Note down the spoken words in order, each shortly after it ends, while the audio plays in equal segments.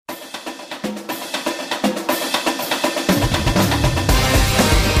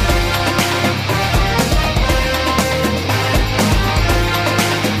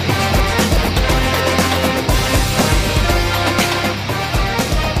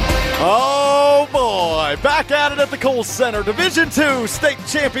Oh, boy. Back at it at the Kohl Center. Division II state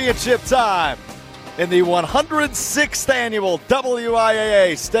championship time in the 106th annual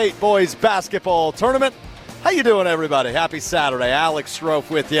WIAA State Boys Basketball Tournament. How you doing, everybody? Happy Saturday. Alex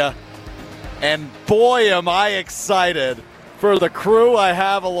Strouf with you. And boy, am I excited for the crew I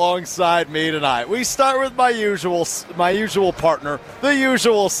have alongside me tonight. We start with my usual partner, the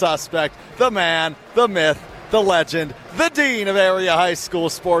usual suspect, the man, the myth, the legend, the dean of area high school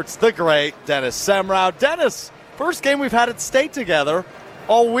sports, the great Dennis Semrau. Dennis, first game we've had at state together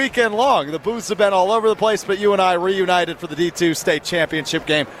all weekend long. The booths have been all over the place, but you and I reunited for the D2 state championship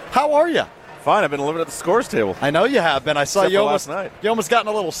game. How are you? Fine. I've been living at the scores table. I know you have been. I saw you last night. You almost got in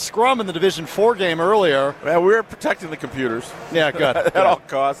a little scrum in the Division 4 game earlier. Yeah, we were protecting the computers. Yeah, good. At all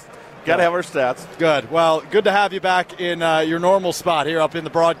costs. Got to have our stats. Good. Well, good to have you back in your normal spot here up in the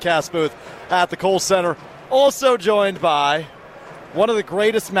broadcast booth at the Kohl Center. Also joined by one of the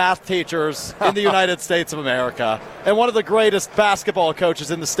greatest math teachers in the United States of America and one of the greatest basketball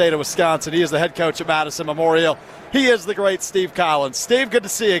coaches in the state of Wisconsin. He is the head coach at Madison Memorial. He is the great Steve Collins. Steve, good to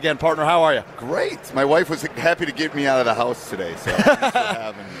see you again, partner. How are you? Great. My wife was happy to get me out of the house today, so thanks for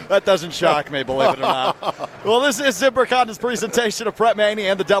having me. That doesn't shock me, believe it or not. Well, this is Zimbrick Honda's presentation of Prep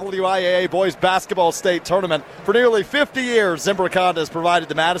Mania and the WIAA Boys Basketball State Tournament. For nearly 50 years, Zimbrick Honda has provided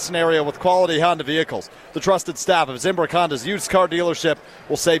the Madison area with quality Honda vehicles. The trusted staff of Zimbrick Honda's used car dealership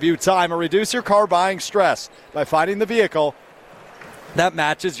will save you time and reduce your car buying stress by finding the vehicle that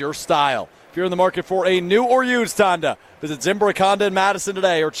matches your style. If you're in the market for a new or used Honda, visit Zimbrick Honda in Madison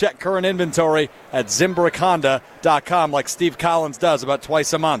today or check current inventory at ZimbrickHonda.com like Steve Collins does about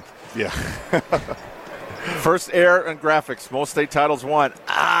twice a month. Yeah. First air and graphics. Most state titles won.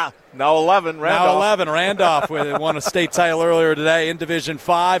 Now 11. Randolph. Now 11. Randolph won a state title earlier today in Division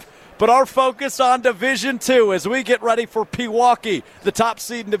 5. But our focus on Division 2 as we get ready for Pewaukee, the top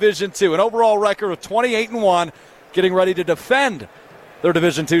seed in Division 2, an overall record of 28-1, getting ready to defend their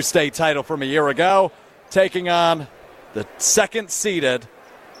Division II state title from a year ago, taking on the second-seeded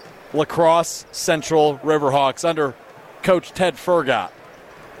La Crosse Central Riverhawks under Coach Ted Fergot.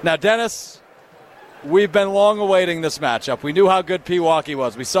 Now, Dennis, we've been long awaiting this matchup. We knew how good Pewaukee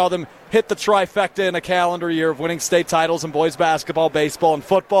was. We saw them hit the trifecta in a calendar year of winning state titles in boys basketball, baseball, and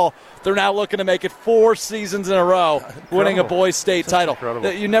football. They're now looking to make it 4 seasons in a row, winning a boys state title.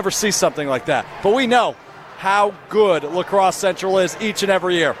 You never see something like that. But we know how good La Crosse Central is each and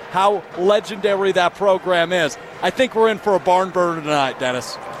every year, how legendary that program is. I think we're in for a barn burner tonight,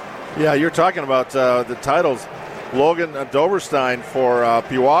 Dennis. Yeah, you're talking about the titles. Logan Doberstein for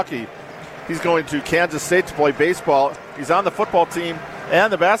Pewaukee. He's going to Kansas State to play baseball. He's on the football team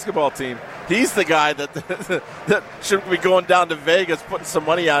and the basketball team. He's the guy that should be going down to Vegas, putting some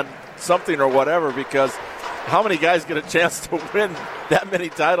money on something or whatever, because how many guys get a chance to win that many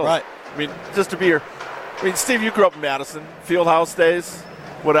titles? Right. I mean, just to be here. I mean, Steve, you grew up in Madison, Fieldhouse days,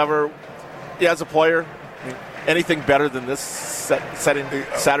 whatever. Yeah, as a player, I mean, anything better than this setting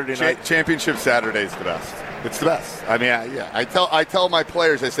Saturday night? Championship Saturday is the best. It's the best. I mean, I tell my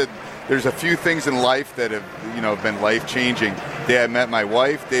players, I said, there's a few things in life that have been life-changing. The day I met my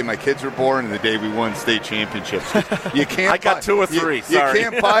wife, the day my kids were born, and the day we won state championships. You can't. I got 2 or 3. Sorry. You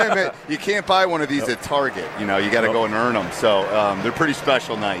can't buy them. You can't buy one of these at Target. You got to go and earn them. So they're pretty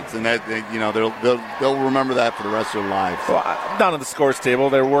special nights, and that they'll remember that for the rest of their lives. Well, I'm down on the scores table.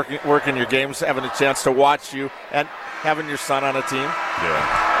 They're working your games, having a chance to watch you, and having your son on a team.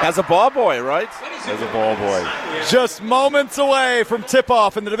 Yeah. As a ball boy, right? As a ball boy. Just moments away from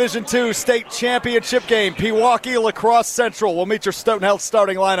tip-off in the Division II state championship game. Pewaukee, La Crosse Central will meet your Stoughton Health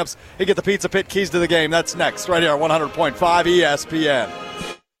starting lineups and get the Pizza Pit keys to the game. That's next, right here on 100.5 ESPN.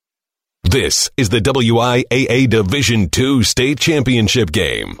 This is the WIAA Division II state championship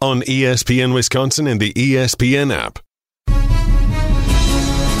game on ESPN Wisconsin and the ESPN app.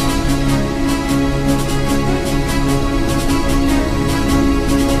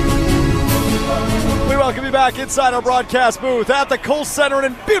 Welcome you back inside our broadcast booth at the Kohl Center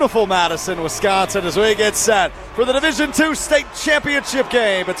in beautiful Madison, Wisconsin, as we get set for the Division II state championship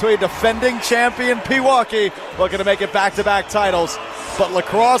game between defending champion Pewaukee, looking to make it back-to-back titles. But La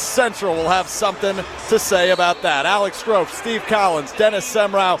Crosse Central will have something to say about that. Alex Strouf, Steve Collins, Dennis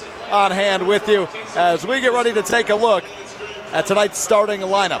Semrau on hand with you as we get ready to take a look at tonight's starting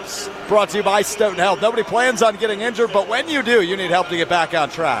lineups. Brought to you by Stoughton Health. Nobody plans on getting injured, but when you do, you need help to get back on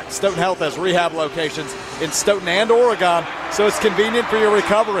track. Stoughton Health has rehab locations in Stoughton and Oregon, so it's convenient for your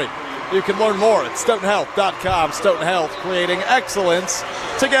recovery. You can learn more at StoughtonHealth.com. Stoughton Health, creating excellence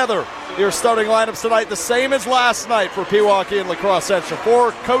together. Your starting lineups tonight, the same as last night for Pewaukee and La Crosse Central.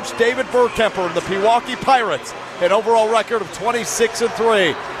 For Coach David Burkemper and the Pewaukee Pirates, an overall record of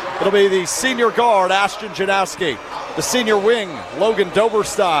 26-3. It'll be the senior guard, Ashton Janowski. The senior wing, Logan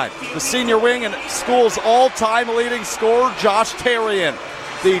Doberstein. The senior wing and school's all-time leading scorer, Josh Tarian.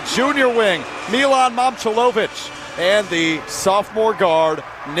 The junior wing, Milan Momchilovich. And the sophomore guard,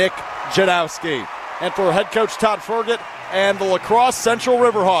 Nick Janowski. And for head coach Todd Fergutt and the La Crosse Central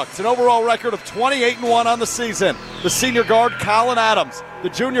Riverhawks, an overall record of 28-1 on the season. The senior guard, Colin Adams. The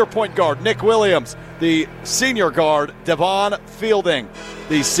junior point guard, Nick Williams. The senior guard, Devon Fielding.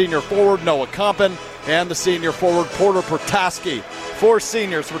 The senior forward, Noah Compton. And the senior forward, Porter Pertaski. 4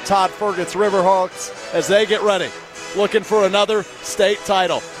 seniors for Todd Fergutt's Riverhawks as they get ready, looking for another state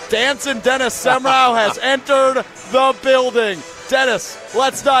title. Dancing Dennis Semrau has entered the building. Dennis,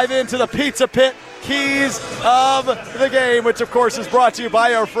 let's dive into the Pizza Pit keys of the game, which of course is brought to you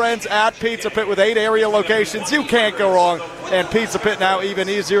by our friends at Pizza Pit with 8 area locations. You can't go wrong. And Pizza Pit now even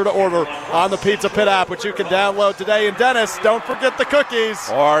easier to order on the Pizza Pit app, which you can download today. And Dennis, don't forget the cookies.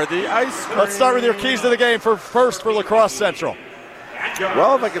 Or the ice cream. Let's start with your keys to the game first for La Crosse Central.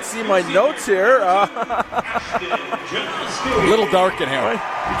 Well, if I can see my notes here. A little dark in here.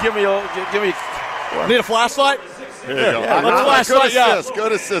 Give me. Need a flashlight? Here you go. Let's flashlight you up.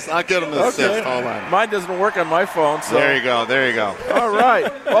 Good assist. I'll get him the assist. Hold on. Mine doesn't work on my phone. So. There you go. All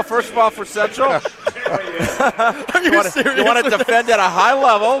right. Well, first of all, for Central, Are you serious? you want to defend at a high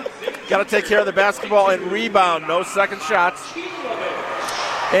level. Got to take care of the basketball and rebound. No second shots.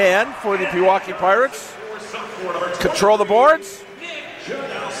 And for the Pewaukee Pirates, control the boards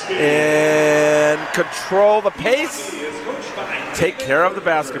and control the pace. Take care of the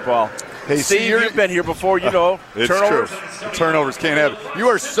basketball. Hey, Steve, you've been here before, you know. It's turnovers. true. Turnovers can't have it. You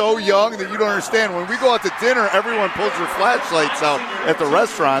are so young that you don't understand. When we go out to dinner, everyone pulls their flashlights out at the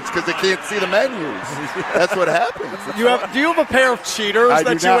restaurants because they can't see the menus. That's what happens. Do you have a pair of cheaters I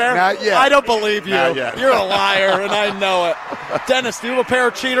that do you not, wear? not yet. I don't believe you. Not yet. You're a liar, and I know it. Dennis, do you have a pair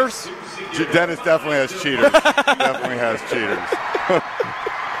of cheaters? Dennis definitely has cheaters. Definitely has cheaters.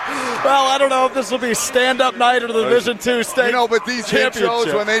 Well, I don't know if this will be stand-up night or the Division II state. But these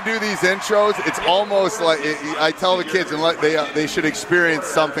intros, when they do these intros, it's almost like I tell the kids, and they should experience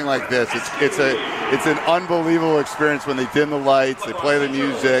something like this. It's an unbelievable experience when they dim the lights, they play the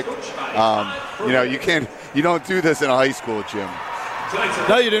music. You don't do this in a high school gym.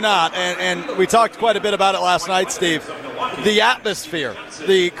 No, you do not. And we talked quite a bit about it last night, Steve. The atmosphere,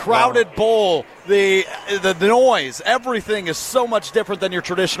 the crowded bowl, the noise, everything is so much different than your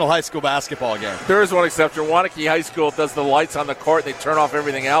traditional high school basketball game. There is one exception. Wanakee High School does the lights on the court. They turn off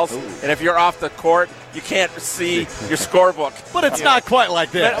everything else. Ooh. And if you're off the court, you can't see your scorebook. But it's not quite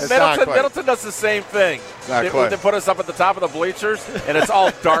like this. Middleton does the same thing. They put us up at the top of the bleachers, and it's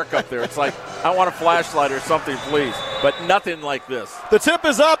all dark up there. It's like, I want a flashlight or something, please. But nothing like this. The tip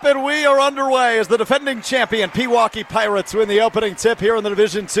is up, and we are underway as the defending champion Pewaukee Pirates win the opening tip here in the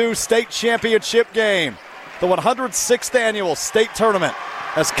Division II State Championship game. The 106th annual state tournament.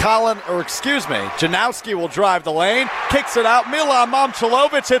 As Janowski will drive the lane, kicks it out. Milan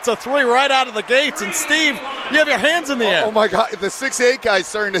Momchilovich hits a 3 right out of the gates. And Steve, you have your hands in the air. Oh my God! If the 6'8" guy's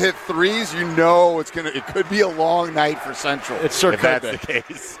starting to hit threes, you know it could be a long night for Central. It sure could be. That's the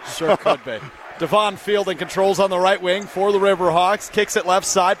case. Sure could be. Devon Fielding controls on the right wing for the Riverhawks. Kicks it left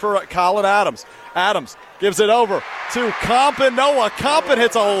side for Colin Adams. Adams gives it over to Compton. Noah Compton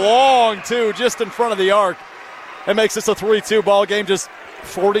hits a long 2 just in front of the arc. And makes this a 3-2 ball game just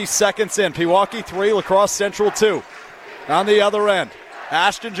 40 seconds in. Pewaukee 3, La Crosse Central 2. On the other end,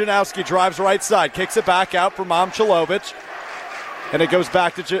 Ashton Janowski drives right side, kicks it back out for Momchilovich. And it goes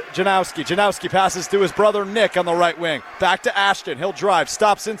back to Janowski. Janowski passes to his brother Nick on the right wing. Back to Ashton. He'll drive,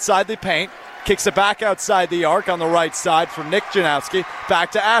 stops inside the paint, kicks it back outside the arc on the right side for Nick Janowski.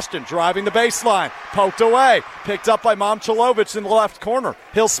 Back to Ashton, driving the baseline. Poked away. Picked up by Momchilovich in the left corner.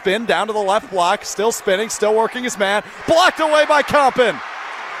 He'll spin down to the left block. Still spinning, still working his man. Blocked away by Compton.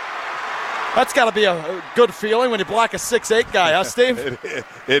 That's got to be a good feeling when you block a 6'8" guy, huh, Steve?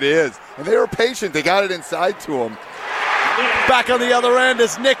 It is. And they were patient. They got it inside to him. Back on the other end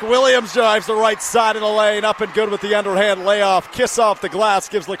as Nick Williams drives the right side of the lane. Up and good with the underhand layoff. Kiss off the glass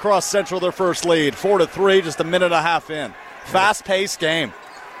gives La Crosse Central their first lead. 4-3, just a minute and a half in. Fast-paced game.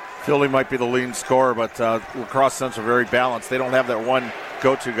 Fielding might be the leading scorer, but La Crosse Central very balanced. They don't have that one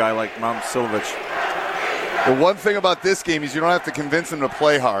go-to guy like Momchilovich. The one thing about this game is you don't have to convince them to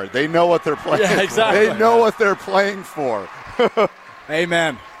play hard. They know what they're playing for. Exactly. They know what they're playing for.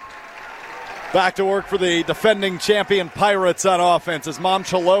 Amen. Back to work for the defending champion Pirates on offense as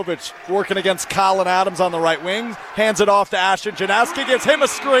Momchilovich working against Colin Adams on the right wing. Hands it off to Ashton. Janowski gives him a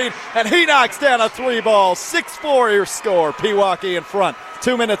screen, and he knocks down a 3-ball. 6-4 your score. Pewaukee in front.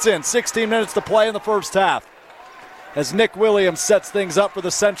 2 minutes in. 16 minutes to play in the first half. as Nick Williams sets things up for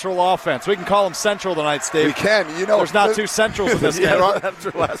the Central offense. We can call them Central tonight, Steve. We can. There's not two Centrals in this game.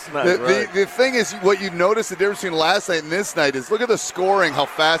 After last night, the thing is, what you notice the difference between last night and this night is look at the scoring, how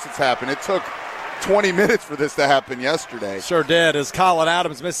fast it's happened. It took 20 minutes for this to happen yesterday. Sure did, as Colin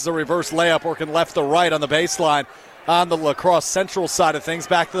Adams misses a reverse layup working left to right on the baseline on the La Crosse Central side of things.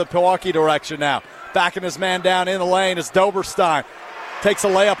 Back to the Pewaukee direction now. Backing his man down in the lane is Doberstein. Takes a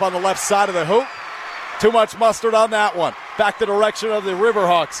layup on the left side of the hoop. Too much mustard on that one. Back the direction of the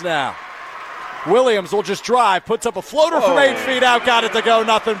Riverhawks now. Williams will just drive, puts up a floater from 8 feet out, got it to go,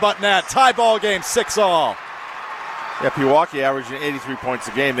 nothing but net. Tie ball game, 6-all. Yeah, Pewaukee averaging 83 points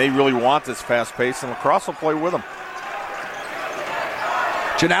a game. They really want this fast pace, and La Crosse will play with them.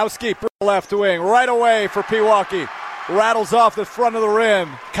 Janowski, left wing, right away for Pewaukee. Rattles off the front of the rim.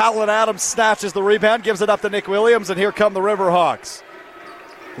 Colin Adams snatches the rebound, gives it up to Nick Williams, and here come the Riverhawks.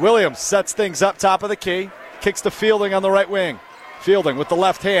 Williams sets things up top of the key, kicks to Fielding on the right wing. Fielding with the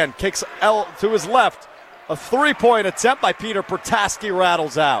left hand, kicks L to his left. A three-point attempt by Peter Protaski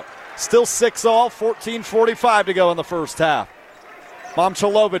rattles out. Still 6-all, 14:45 to go in the first half.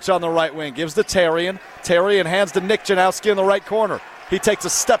 Momcilovic on the right wing, gives to Tarian. Tarian hands to Nick Janowski in the right corner. He takes a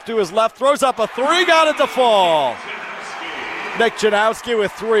step to his left, throws up a three, got it to fall. Nick Janowski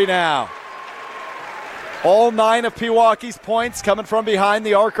with 3 now. All 9 of Pewaukee's points coming from behind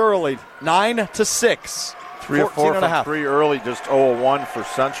the arc early. 9-6. 3 or 4 from 3 early, just 0-1 for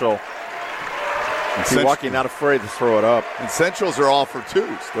Central. And Pewaukee not afraid to throw it up. And Centrals are all for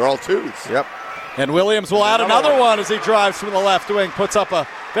 2s. They're all 2s. Yep. And Williams will add another one as he drives from the left wing, puts up a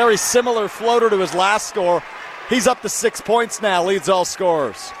very similar floater to his last score. He's up to 6 points now, leads all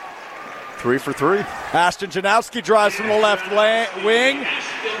scorers. 3 for 3. Ashton Janowski drives from the left wing,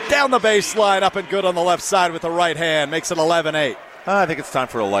 down the baseline, up and good on the left side with the right hand, makes it 11-8. I think it's time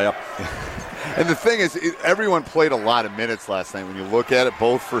for a layup. And the thing is, everyone played a lot of minutes last night. When you look at it,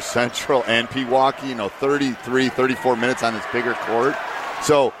 both for Central and Pewaukee, 33, 34 minutes on this bigger court.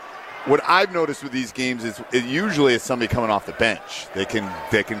 So what I've noticed with these games is it usually is somebody coming off the bench. They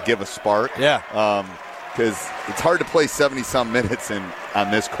can give a spark. Yeah. Because it's hard to play 70-some minutes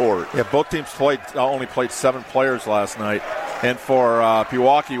on this court. Yeah, both teams only played 7 players last night. And for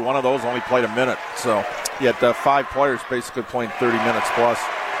Pewaukee, one of those only played a minute. So you had 5 players basically playing 30 minutes plus.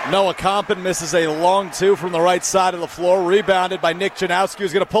 Noah Compton misses a long 2 from the right side of the floor, rebounded by Nick Janowski,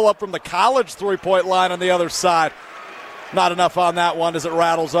 who's going to pull up from the college three-point line on the other side. Not enough on that one as it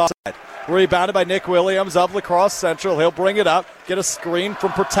rattles off. Rebounded by Nick Williams of La Crosse Central. He'll bring it up, get a screen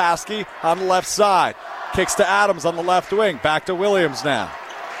from Protaski on the left side. Kicks to Adams on the left wing. Back to Williams now.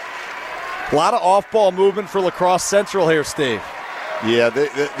 A lot of off-ball movement for La Crosse Central here, Steve. Yeah,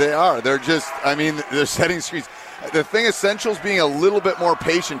 they are. They're just, they're setting screens. The thing is, Central's being a little bit more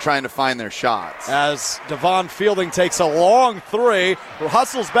patient trying to find their shots. As Devon Fielding takes a long 3,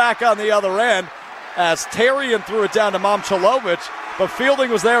 hustles back on the other end as Tarian threw it down to Momcilovic, but Fielding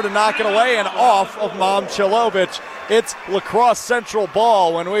was there to knock it away and off of Momcilovic. It's La Crosse Central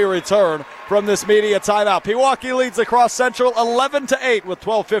ball when we return from this media timeout. Pewaukee leads La Crosse Central 11-8 with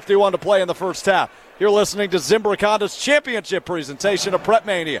 12:51 to play in the first half. You're listening to Zimbrick Honda's championship presentation of Prep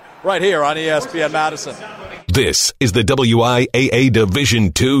Mania right here on ESPN Madison. This is the WIAA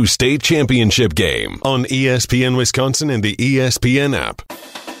Division II State Championship game on ESPN Wisconsin and the ESPN app.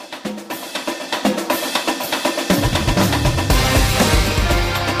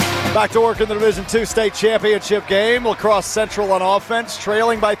 Back to work in the Division II State Championship game. La Crosse Central on offense,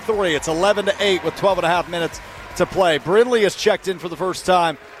 trailing by 3. It's 11-8 with 12.5 minutes to play. Brindley has checked in for the first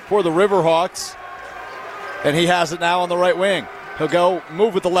time for the Riverhawks, and he has it now on the right wing. He'll go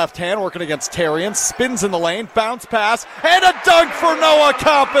move with the left hand, working against Tarian. Spins in the lane, bounce pass, and a dunk for Noah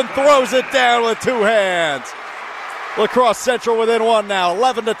Compton. Throws it down with 2 hands. La Crosse Central within 1 now,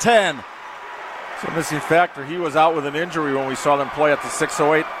 11-10. So missing factor, he was out with an injury when we saw them play at the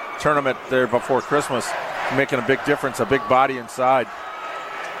 608 tournament there before Christmas, making a big difference, a big body inside.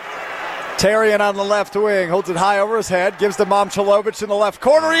 Tarian on the left wing, holds it high over his head, gives to Momcilovic in the left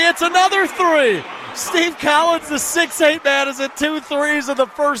corner. He hits another 3. Steve Collins, the 6'8" man, is at 2 threes in the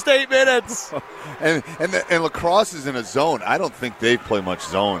first 8 minutes. And La Crosse is in a zone. I don't think they play much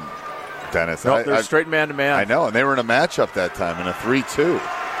zone, Dennis. No, they're straight man-to-man. I know, and they were in a matchup that time in a 3-2.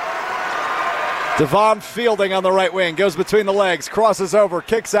 Devon Fielding on the right wing, goes between the legs, crosses over,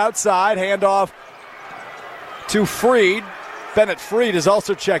 kicks outside, handoff to Freed. Bennett Freed is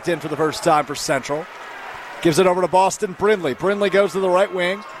also checked in for the first time for Central. Gives it over to Boston Brindley. Brindley goes to the right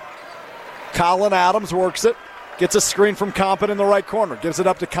wing. Colin Adams works it. Gets a screen from Compton in the right corner. Gives it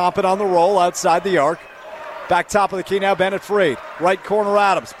up to Compton on the roll outside the arc. Back top of the key now, Bennett Freed. Right corner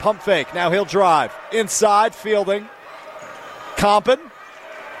Adams. Pump fake. Now he'll drive. Inside, Fielding. Compton.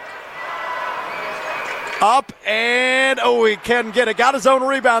 Up and, he can get it. Got his own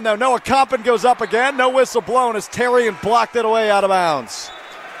rebound, though. Noah Compton goes up again. No whistle blown as Terrian blocked it away out of bounds.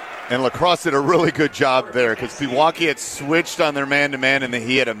 And Lacrosse did a really good job there because Pewaukee had switched on their man-to-man, and then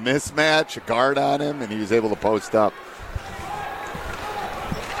he had a mismatch, a guard on him, and he was able to post up.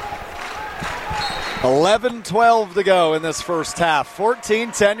 11-12 to go in this first half.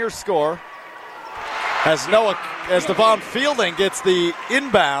 14-10 your score. As Devon Fielding gets the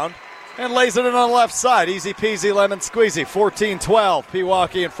inbound and lays it in on the left side. Easy peasy lemon squeezy. 14-12.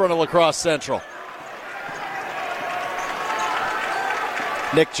 Pewaukee in front of Lacrosse Central.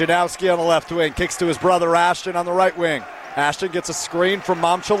 Nick Janowski on the left wing. Kicks to his brother Ashton on the right wing. Ashton gets a screen from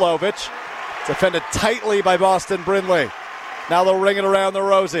Momchilovich. Defended tightly by Boston Brindley. Now they'll ring it around the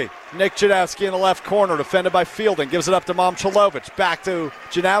Rosie. Nick Janowski in the left corner, defended by Fielding. Gives it up to Momchilovich. Back to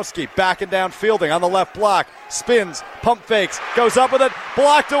Janowski. Backing down Fielding on the left block. Spins, pump fakes, goes up with it.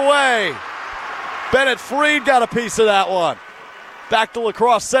 Blocked away. Bennett Freed got a piece of that one. Back to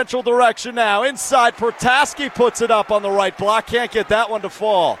Lacrosse Central direction now. Inside, Pertaski puts it up on the right block. Can't get that one to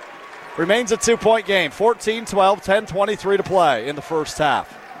fall. Remains a 2-point game. 14-12, 10-23 to play in the first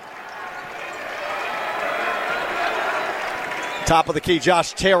half. Top of the key,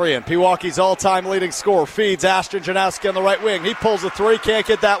 Josh Terrian, Pewaukee's all-time leading scorer, feeds Ashton Janowski on the right wing. He pulls a three, can't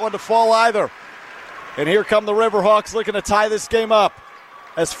get that one to fall either. And here come the Riverhawks looking to tie this game up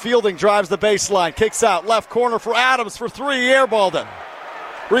as Fielding drives the baseline, kicks out, left corner for Adams for three, he airballed it.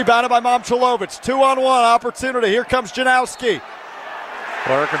 Rebounded by Momchilovich, 2-on-1 opportunity. Here comes Janowski.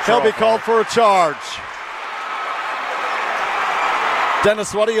 He'll be called for a charge.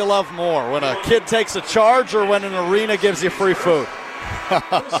 Dennis, what do you love more, when a kid takes a charge or when an arena gives you free food?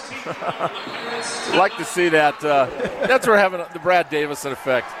 Like to see that. That's where having the Brad Davison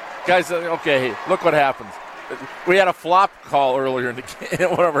effect. Guys, okay, look what happens. We had a flop call earlier in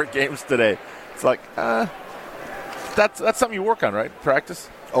one of our games today. It's like, that's something you work on, right?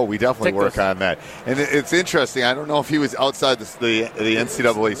 Practice? Oh, we definitely work on that. And it's interesting. I don't know if he was outside the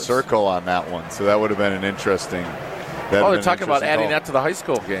NCAA circle on that one, so that would have been an interesting. They're talking about adding that to the high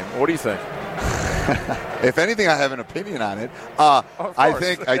school game. What do you think? If anything, I have an opinion on it. I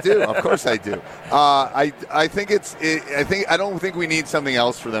think I do. Of course, I do. I don't think we need something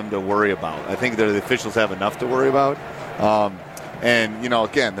else for them to worry about. I think the officials have enough to worry about. And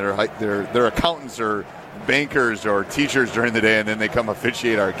again, they're accountants or bankers or teachers during the day, and then they come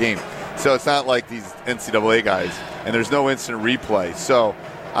officiate our game. So it's not like these NCAA guys, and there's no instant replay. So.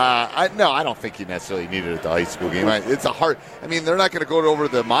 I don't think you necessarily need it at the high school game. It's a hard. I mean, they're not going to go over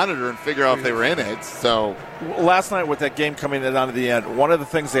the monitor and figure out if they were in it. So last night with that game coming down to the end, one of the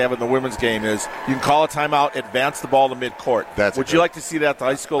things they have in the women's game is you can call a timeout, advance the ball to midcourt. Would you like to see that at the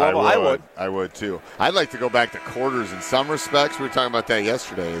high school level? I would too. I'd like to go back to quarters in some respects. We were talking about that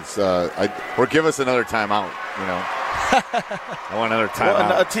yesterday. It's or give us another timeout. I want another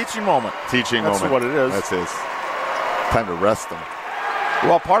timeout. A teaching moment. That's what it is. That's it. Time to rest them.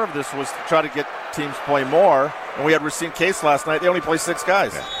 Well, part of this was to try to get teams playing more, and we had Racine Case last night. They only play 6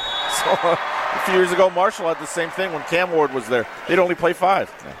 guys. Yeah. So a few years ago, Marshall had the same thing when Cam Ward was there. They'd only play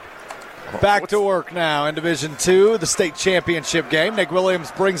 5. Yeah. Back to work now in Division II, the state championship game. Nick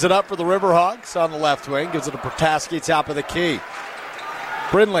Williams brings it up for the Riverhawks on the left wing, gives it to Pertaski, top of the key.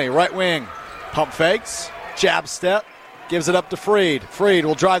 Brindley, right wing, pump fakes, jab step, gives it up to Freed. Freed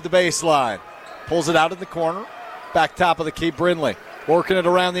will drive the baseline, pulls it out in the corner, back top of the key, Brindley. Working it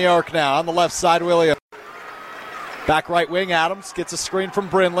around the arc now. On the left side, Williams. Back right wing, Adams gets a screen from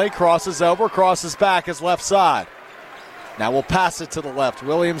Brindley. Crosses over, crosses back his left side. Now we'll pass it to the left.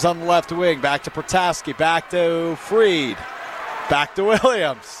 Williams on the left wing. Back to Pertaski. Back to Freed. Back to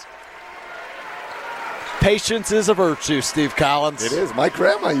Williams. Patience is a virtue, Steve Collins. It is. My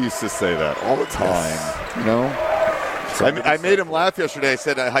grandma used to say that all the time. I made him laugh yesterday. I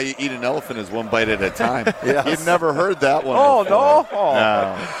said how you eat an elephant is one bite at a time. Yes. He'd never heard that one before. No?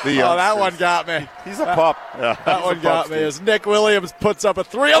 That one got me. He's a pup. That one got me as Nick Williams puts up a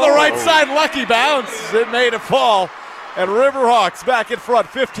three on the right side. Lucky bounce. It made it fall. And Riverhawks back in front.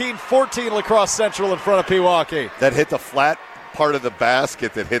 15-14 Lacrosse Central in front of Pewaukee. That hit the flat part of the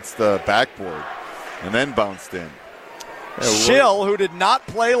basket that hits the backboard and then bounced in. Schill, who did not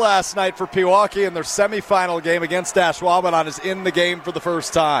play last night for Pewaukee in their semifinal game against Ashwaubenon, is in the game for the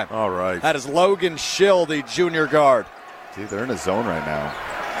first time. All right. That is Logan Schill, the junior guard. Dude, they're in a zone right now.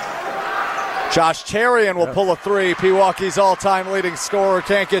 Josh Terrian will pull a three. Pewaukee's all-time leading scorer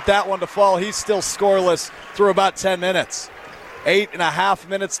can't get that one to fall. He's still scoreless through about 10 minutes. 8.5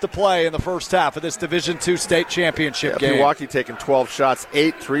 minutes to play in the first half of this Division II state championship game. Pewaukee taking 12 shots,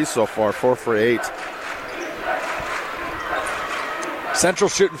 8 threes so far, 4 for 8. Central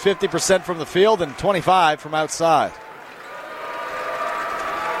shooting 50% from the field and 25% from outside.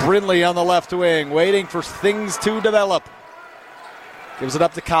 Brindley on the left wing, waiting for things to develop. Gives it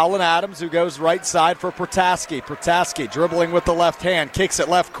up to Colin Adams, who goes right side for Protaski. Protaski dribbling with the left hand, kicks it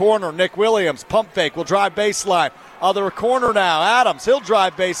left corner. Nick Williams, pump fake, will drive baseline. Other corner now, Adams, he'll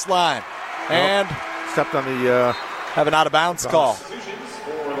drive baseline. And stepped on the have an out-of-bounds call.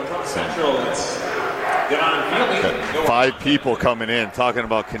 5 people coming in, talking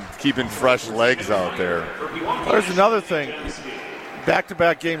about keeping fresh legs out there. There's another thing.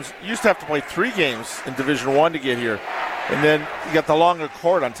 Back-to-back games. You used to have to play 3 games in Division I to get here. And then you got the longer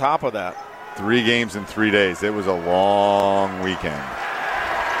court on top of that. 3 games in 3 days. It was a long weekend.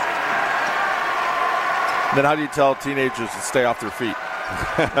 Then how do you tell teenagers to stay off their feet?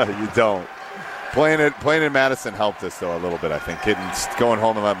 You don't. Playing in Madison helped us, though, a little bit, I think. Going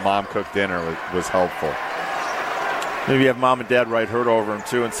home and letting Mom cook dinner was helpful. Maybe you have Mom and Dad write herd over him,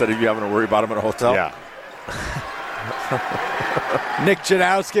 too, instead of you having to worry about him at a hotel? Yeah. Nick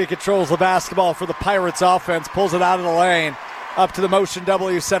Janowski controls the basketball for the Pirates offense, pulls it out of the lane, up to the motion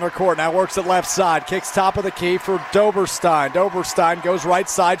W center court. Now works it left side, kicks top of the key for Doberstein. Doberstein goes right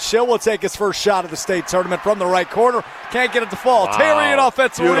side. Schill will take his first shot of the state tournament from the right corner. Can't get it to fall. Wow. Tarian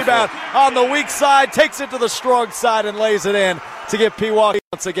offensive rebound on the weak side, takes it to the strong side and lays it in to give Pewaukee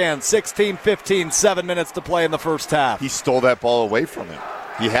once again 16-15, 7 minutes to play in the first half. He stole that ball away from him.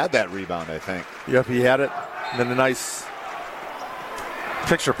 He had that rebound, I think. Yep, he had it. And then a nice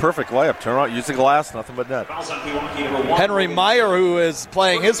picture-perfect layup. Turn around, use the glass, nothing but net. Henry Meyer, who is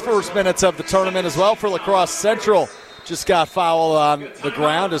playing his first minutes of the tournament as well for La Crosse Central, just got fouled on the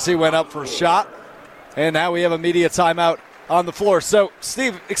ground as he went up for a shot. And now we have a media timeout on the floor. So,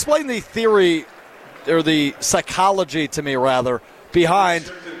 Steve, explain the theory, or the psychology to me, rather,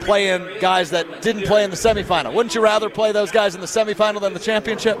 behind playing guys that didn't play in the semifinal. Wouldn't you rather play those guys in the semifinal than the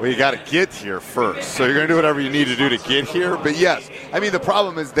championship? Well, you got to get here first. So you're going to do whatever you need to do to get here. But yes, I mean, the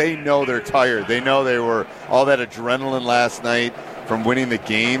problem is they know they're tired. They know they were all that adrenaline last night from winning the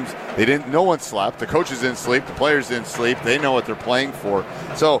games. No one slept. The coaches didn't sleep. The players didn't sleep. They know what they're playing for.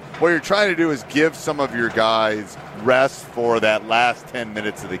 So what you're trying to do is give some of your guys rest for that last 10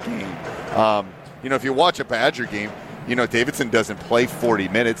 minutes of the game. If you watch a Badger game, Davidson doesn't play 40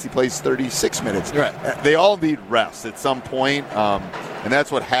 minutes. He plays 36 minutes. Right. They all need rest at some point, and that's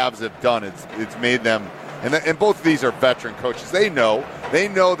what Habs have done. It's made them, and both of these are veteran coaches. They know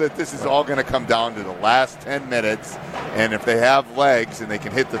that this is all going to come down to the last 10 minutes, and if they have legs and they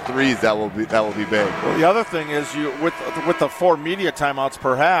can hit the threes, that will be big. Well, the other thing is with the 4 media timeouts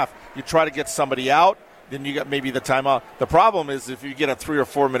per half, you try to get somebody out. Then you got maybe the timeout. The problem is if you get a 3 or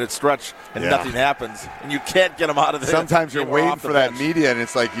 4 minute stretch and nothing happens, and you can't get them out of there. Sometimes you're waiting for that media, and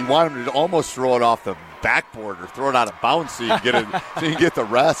it's like you want them to almost throw it off the backboard or throw it out of bounds so you get it, so you get the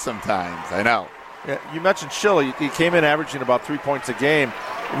rest. Sometimes I know. Yeah, you mentioned Schill. He came in averaging about 3 points a game.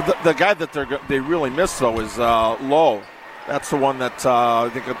 The guy that they really missed though is Lowe. That's the one that I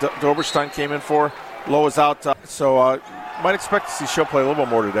think Doberstein came in for. Lowe is out, so. Might expect to see Schill play a little bit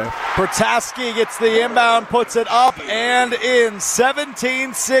more today. Protaski gets the inbound, puts it up and in.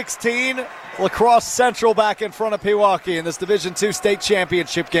 17-16. La Crosse Central back in front of Pewaukee in this Division II state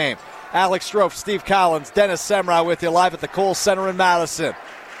championship game. Alex Strouf, Steve Collins, Dennis Semrau with you live at the Kohl Center in Madison.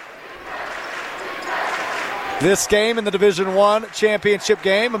 This game in the Division I championship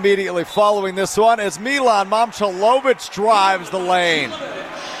game, immediately following this one, as Milan Momcilovic drives the lane.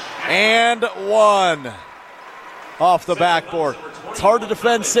 And one. Off the backboard. It's hard to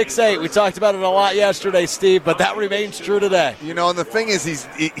defend 6'8". We talked about it a lot yesterday, Steve, but that remains true today. And the thing is,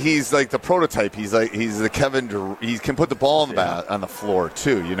 he's like the prototype. He's the Kevin Durant. He can put the ball on the floor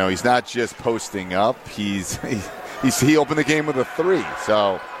too. He's not just posting up. He opened the game with a 3.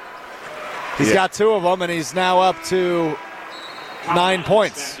 So he's got 2 of them, and he's now up to 9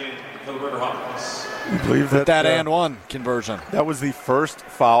 points. You believe that and one conversion. That was the first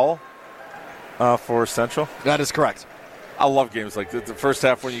foul. For Central? That is correct. I love games like this. The first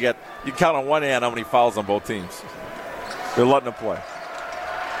half when you count on one hand how many fouls on both teams. They're letting them play.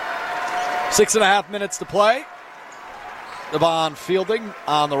 6.5 minutes to play. Devon Fielding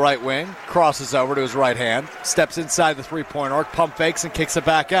on the right wing. Crosses over to his right hand. Steps inside the three-point arc. Pump fakes and kicks it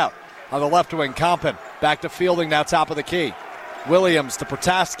back out. On the left wing, Compton. Back to Fielding, now top of the key. Williams to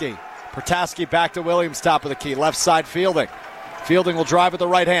Protaski. Protaski back to Williams, top of the key. Left side, Fielding. Fielding will drive with the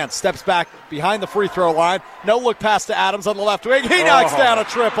right hand. Steps back behind the free throw line. No look pass to Adams on the left wing. He knocks down a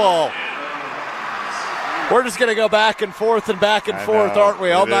triple. We're just going to go back and forth, aren't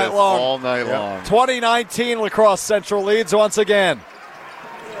we, all night long? All night long. 2019 La Crosse Central leads once again.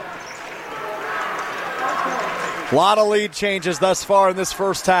 A lot of lead changes thus far in this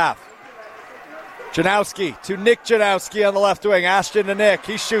first half. Janowski to Nick Janowski on the left wing. Ashton to Nick.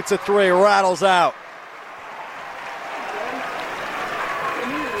 He shoots a three, rattles out.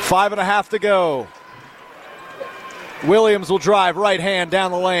 5.5 to go. Williams will drive right hand down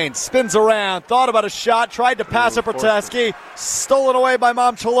the lane. Spins around. Thought about a shot. Tried to pass it Protaski. Stolen away by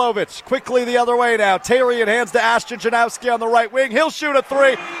Momcilovic. Quickly the other way now. Tarian hands to Ashton Janowski on the right wing. He'll shoot a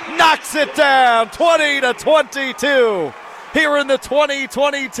three. Knocks it down. 20-22. Here in the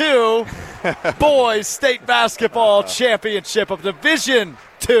 2022 Boys State Basketball Championship of Division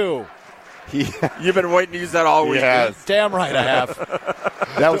II. You've been waiting to use that all week. Yes. Damn right I have.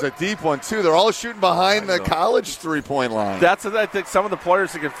 That was a deep one, too. They're all shooting behind the college three-point line. That's what I think some of the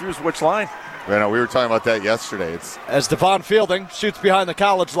players are confused which line. We were talking about that yesterday. As Devon Fielding shoots behind the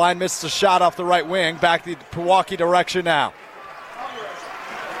college line, misses a shot off the right wing. Back the Pewaukee direction now.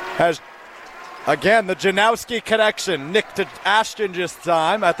 Has, again, the Janowski connection. Nick to Ashton just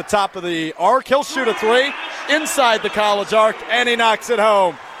time at the top of the arc. He'll shoot a three inside the college arc, and he knocks it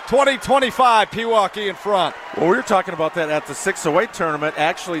home. 20-25, Pewaukee in front. Well, we were talking about that at the 608 tournament.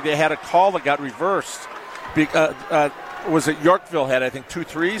 Actually, they had a call that got reversed. Was it Yorkville had, I think, 2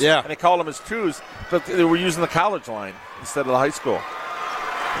 threes? Yeah. And they called them as twos, but they were using the college line instead of the high school.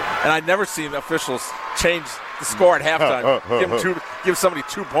 And I'd never seen officials change the score at halftime. Give somebody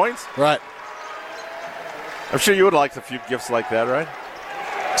 2 points. Right. I'm sure you would like a few gifts like that, right?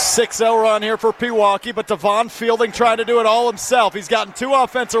 6-0 run here for Pewaukee, but Devon Fielding trying to do it all himself. He's gotten 2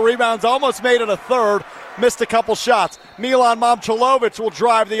 offensive rebounds, almost made it a third, missed a couple shots. Milan Momcilovic will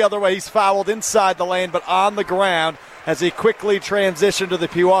drive the other way. He's fouled inside the lane, but on the ground as he quickly transitioned to the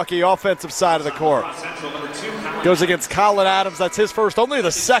Pewaukee offensive side of the court. Goes against Colin Adams. That's his first, only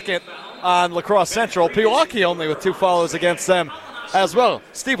the second on La Crosse Central. Pewaukee only with 2 fouls against them as well.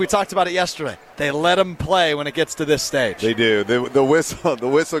 Steve, we talked about it yesterday. They let him play when it gets to this stage. They do. The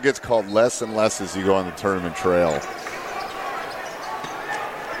whistle gets called less and less as you go on the tournament trail.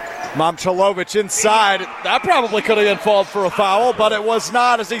 Momcilovic inside. That probably could have been called for a foul, but it was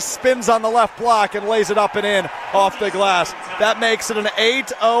not as he spins on the left block and lays it up and in off the glass. That makes it an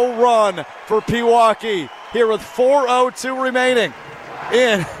 8-0 run for Pewaukee here with 4:02 remaining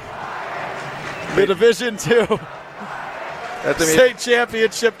in the Division II State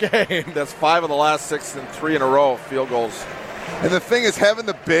Championship game. That's 5 of the last 6 and 3 in a row field goals. And the thing is, having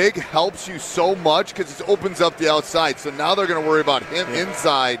the big helps you so much because it opens up the outside. So now they're going to worry about him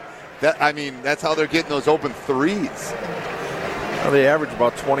inside. That's how they're getting those open threes. Well, they average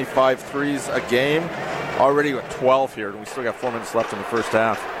about 25 threes a game. Already at 12 here, and we still got 4 minutes left in the first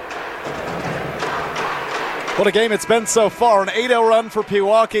half. What a game it's been so far. An 8-0 run for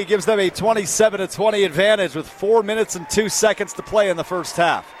Pewaukee gives them a 27-20 advantage with 4 minutes and 2 seconds to play in the first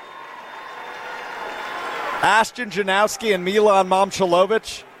half. Ashton Janowski and Milan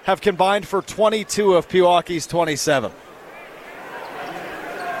Momcilovic have combined for 22 of Pewaukee's 27.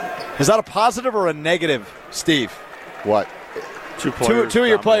 Is that a positive or a negative, Steve? What? Two of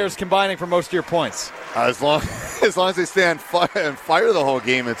your players combining for most of your points. As long as they stay on fire and fire the whole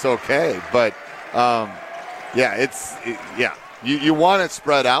game, it's okay. But you want it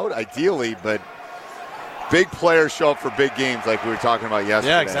spread out ideally, but big players show up for big games like we were talking about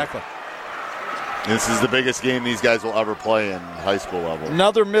yesterday. Yeah, exactly. This is the biggest game these guys will ever play in high school level.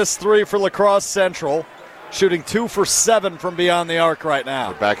 Another missed 3 for La Crosse Central, shooting 2 for 7 from beyond the arc right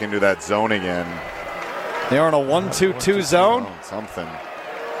now. They're back into that zone again. They are in a 1-2-2 zone. Something.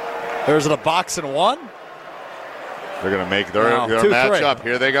 There's a box and 1. They're going to make their match up.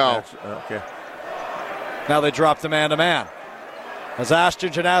 Here they go. Okay. Now they drop the man-to-man. As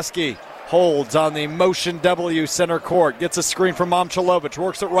Ashton Janowski holds on the motion W center court. Gets a screen from Momcilovic.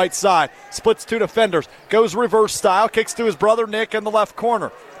 Works it right side. Splits 2 defenders. Goes reverse style. Kicks to his brother Nick in the left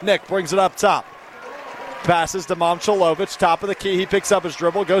corner. Nick brings it up top. Passes to Momcilovic. Top of the key. He picks up his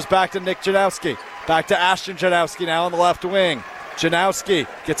dribble. Goes back to Nick Janowski. Back to Ashton Janowski now on the left wing. Janowski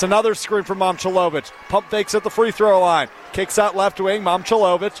gets another screen from Momcilovic. Pump fakes at the free throw line. Kicks out left wing.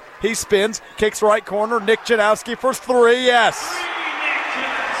 Momcilovic. He spins. Kicks right corner. Nick Janowski for 3. Yes.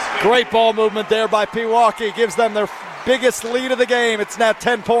 Great ball movement there by Pewaukee. Gives them their biggest lead of the game. It's now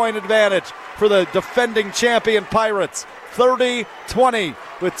 10-point advantage for the defending champion Pirates. 30-20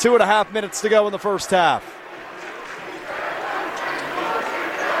 with 2.5 minutes to go in the first half.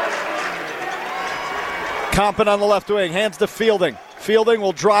 Compton on the left wing. Hands to Fielding. Fielding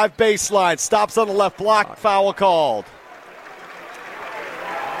will drive baseline. Stops on the left block. Foul called.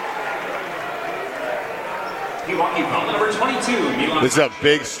 Number 22. This is a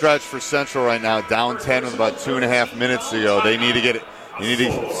big stretch for Central right now. Down 10 with about 2.5 minutes to go. They need to get it. They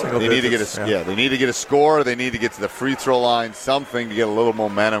need to get a score. They need to get to the free throw line, something to get a little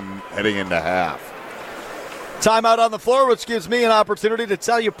momentum heading into half. Timeout on the floor, which gives me an opportunity to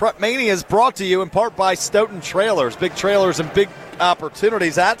tell you Prep Mania is brought to you in part by Stoughton Trailers. Big trailers and big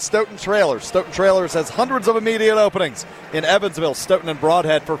opportunities at Stoughton Trailers. Stoughton Trailers has hundreds of immediate openings in Evansville, Stoughton, and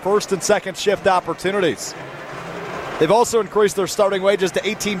Broadhead for first and second shift opportunities. They've also increased their starting wages to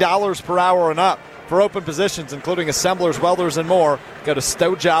 $18 per hour and up. For open positions, including assemblers, welders, and more, go to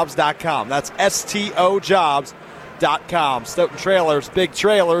stojobs.com. That's STOjobs.com. Stoughton Trailers,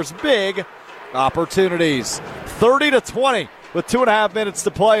 big opportunities. 30-20 with 2.5 minutes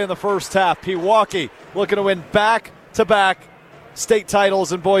to play in the first half. Pewaukee looking to win back-to-back state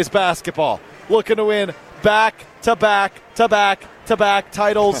titles in boys basketball. Looking to win back-to-back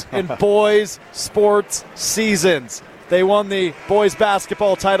titles in boys sports seasons. They won the boys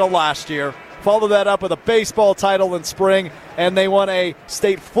basketball title last year. Followed that up with a baseball title in spring, and they won a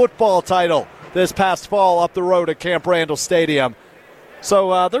state football title this past fall up the road at Camp Randall Stadium.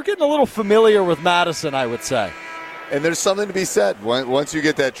 So they're getting a little familiar with Madison, I would say. And there's something to be said. Once you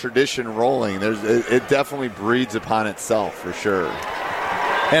get that tradition rolling, it definitely breeds upon itself for sure.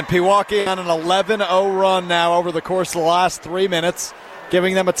 And Pewaukee on an 11-0 run now over the course of the last 3 minutes,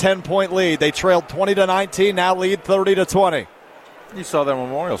 giving them a 10-point lead. They trailed 20-19, now lead 30-20. You saw that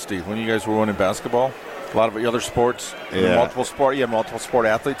Memorial, Steve, when you guys were winning basketball. A lot of the other sports, multiple sport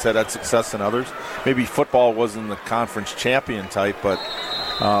athletes had success in others. Maybe football wasn't the conference champion type, but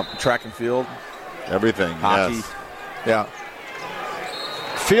track and field, everything, hockey, yes. Yeah.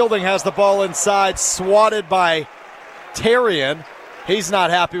 Fielding has the ball inside, swatted by Terrian. He's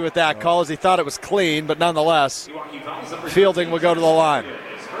not happy with that call as he thought it was clean, but nonetheless, Fielding will go to the line.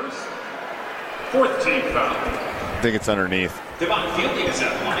 Fourth team foul. I think it's underneath. Devon Fielding is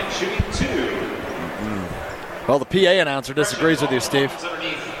at line, shooting 2. Well, the PA announcer disagrees with you, Steve.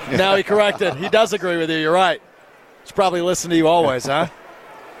 Now he corrected. He does agree with you. You're right. He's probably listening to you always, huh?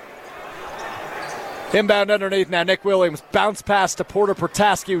 Inbound underneath now. Nick Williams bounce pass to Porter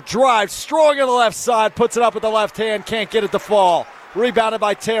Protascu. Drives strong on the left side. Puts it up with the left hand. Can't get it to fall. Rebounded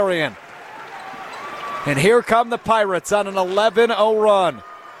by Terrian. And here come the Pirates on an 11-0 run.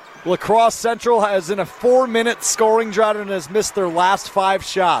 La Crosse Central is in a 4-minute scoring drought and has missed their last 5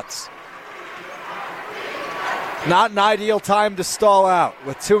 shots. Not an ideal time to stall out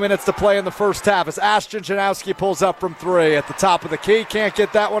with 2 minutes to play in the first half as Ashton Janowski pulls up from 3 at the top of the key. Can't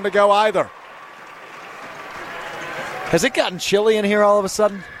get that one to go either. Has it gotten chilly in here all of a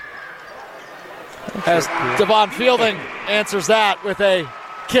sudden? As Devon Fielding answers that with a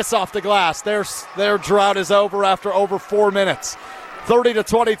kiss off the glass. Their drought is over after over 4 minutes.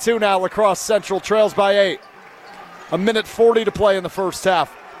 30-22 now. La Crosse Central trails by 8. 1:40 to play in the first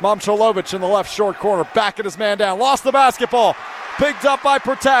half. Momchilovich in the left short corner, backing his man down. Lost the basketball. Picked up by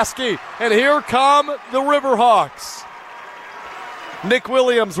Protascu. And here come the Riverhawks. Nick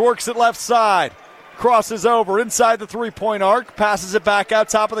Williams works it left side. Crosses over inside the three-point arc. Passes it back out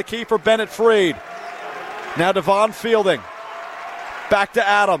top of the key for Bennett Freed. Now Devon Fielding. Back to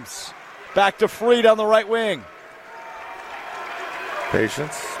Adams. Back to Freed on the right wing.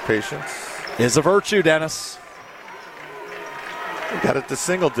 Patience Is a virtue, Dennis. We got it to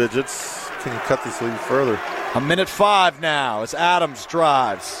single digits. Can you cut this lead further? 1:05 now as Adams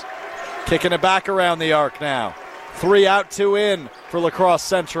drives. Kicking it back around the arc now. 3 out, 2 in for La Crosse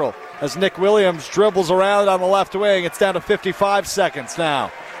Central. As Nick Williams dribbles around on the left wing, it's down to 55 seconds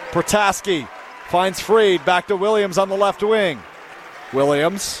now. Protascu finds Freed. Back to Williams on the left wing.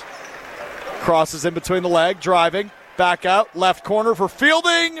 Williams crosses in between the leg, driving. Back out, left corner for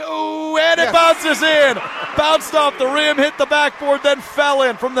Fielding. Ooh, and it bounces in. Bounced off the rim, hit the backboard, then fell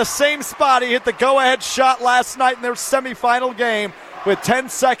in. From the same spot, he hit the go-ahead shot last night in their semifinal game with 10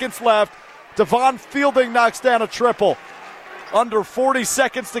 seconds left. Devon Fielding knocks down a triple. Under 40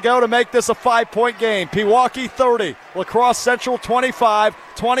 seconds to go to make this a 5-point game. Pewaukee 30, La Crosse Central 25,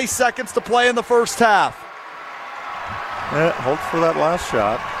 20 seconds to play in the first half. Yeah, hold for that last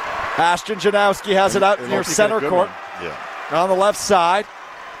shot. Ashton Janowski has it out near center court. On the left side.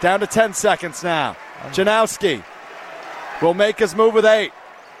 Down to 10 seconds now. Janowski will make his move with 8.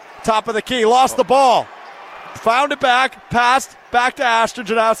 Top of the key. Lost the ball. Found it back. Passed back to Ashton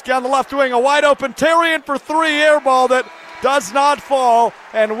Janowski on the left wing. A wide open Terrian for 3. Airball that does not fall.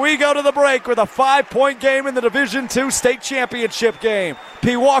 And we go to the break with a 5-point game in the Division II state championship game.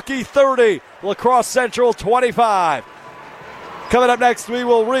 Pewaukee 30. La Crosse Central 25. Coming up next, we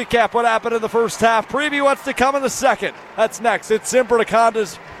will recap what happened in the first half, preview what's to come in the second. That's next. It's Zimbrick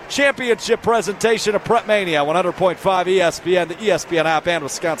Honda's championship presentation of Prep Mania, 100.5 ESPN, the ESPN app, and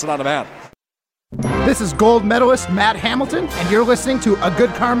Wisconsin On Demand. This is gold medalist Matt Hamilton, and you're listening to A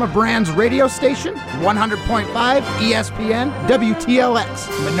Good Karma Brands radio station, 100.5 ESPN, WTLX,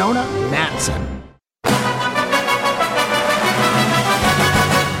 Monona, Madison.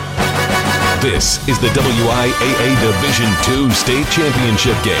 This is the WIAA Division II State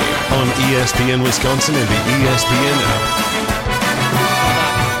Championship game on ESPN Wisconsin and the ESPN app.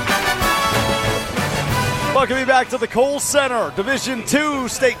 Welcome back to the Kohl Center Division II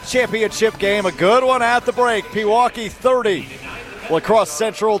State Championship game. A good one at the break. Pewaukee 30, La Crosse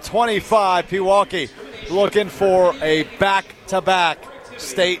Central 25. Pewaukee looking for a back-to-back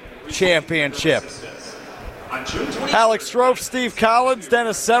state championship. Alex Strouf, Steve Collins,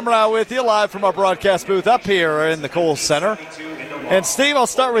 Dennis Semrau with you live from our broadcast booth up here in the Kohl Center. And Steve, I'll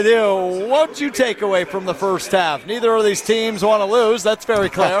start with you. What did you take away from the first half? Neither of these teams want to lose. That's very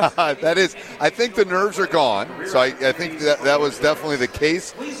clear. That is. I think the nerves are gone. So I think that was definitely the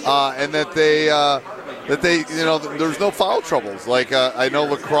case, and that they there's no foul troubles. Like I know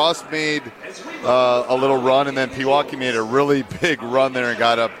La Crosse made a little run, and then Pewaukee made a really big run there and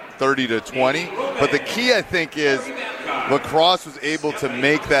got up 30-20. But the key, I think, is La Crosse was able to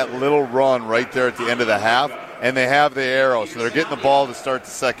make that little run right there at the end of the half, and they have the arrow, so they're getting the ball to start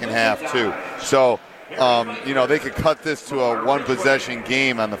the second half too. So, they could cut this to a one-possession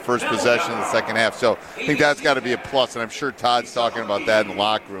game on the first possession of the second half. So I think that's got to be a plus, and I'm sure Todd's talking about that in the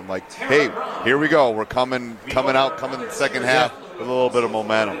locker room. Like, hey, here we go. We're coming in the second half with a little bit of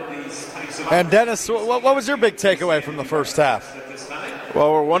momentum. And Dennis, what was your big takeaway from the first half?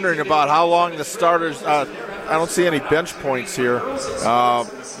 Well, we're wondering about how long the starters. I don't see any bench points here.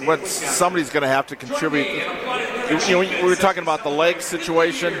 What somebody's going to have to contribute. We were talking about the leg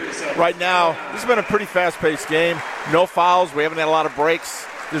situation. Right now, this has been a pretty fast-paced game. No fouls. We haven't had a lot of breaks.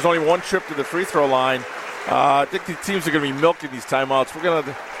 There's only one trip to the free throw line. I think the teams are going to be milking these timeouts. We're going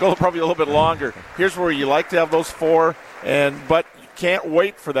to go probably a little bit longer. Here's where you like to have those four, but you can't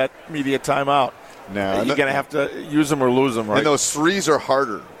wait for that immediate timeout. No, you're going to have to use them or lose them, right? And those threes are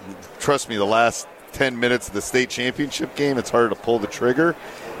harder. Trust me, the last 10 minutes of the state championship game, it's harder to pull the trigger,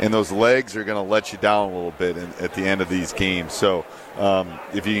 and those legs are going to let you down a little bit at the end of these games. So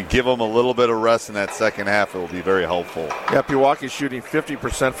if you can give them a little bit of rest in that second half, it will be very helpful. Yeah, Pewaukee's shooting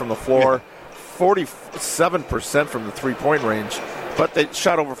 50% from the floor, 47% from the three-point range, but they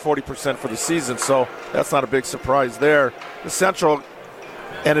shot over 40% for the season, so that's not a big surprise there. The Central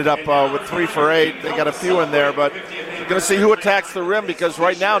ended up with 3 for 8. They got a few in there, but you're going to see who attacks the rim because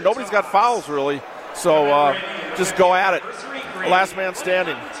right now nobody's got fouls really. So just go at it. Last man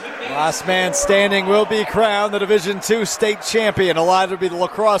standing. Last man standing will be crowned the Division II state champion. It'll either be the La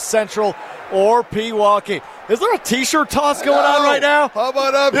Crosse Central or Pewaukee. Is there a T-shirt toss going on right now? How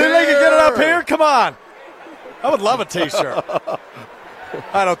about up here? They can get it up here? Come on. I would love a T-shirt.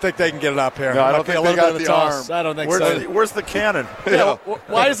 I don't think they can get it up here. No, I don't think they got the arm. I don't think so. Where's the cannon? Yeah,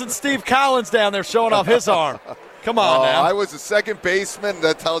 why isn't Steve Collins down there showing off his arm? Come on now. I was a second baseman.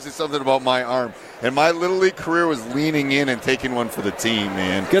 That tells you something about my arm. And my Little League career was leaning in and taking one for the team,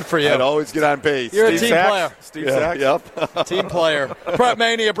 man. Good for you. I'd always get on base. You're a team player. Steve Sachs. Yep. Team player. Prep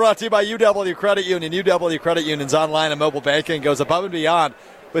Mania brought to you by UW Credit Union. UW Credit Union's online and mobile banking goes above and beyond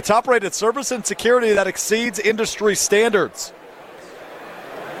with top-rated service and security that exceeds industry standards.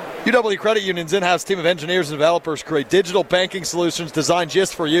 UW Credit Union's in-house team of engineers and developers create digital banking solutions designed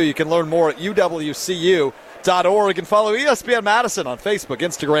just for you. You can learn more at uwcu.org and follow ESPN Madison on Facebook,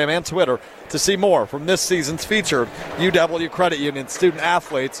 Instagram, and Twitter to see more from this season's featured UW Credit Union Student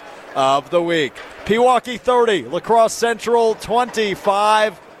Athletes of the Week. Pewaukee 30, La Crosse Central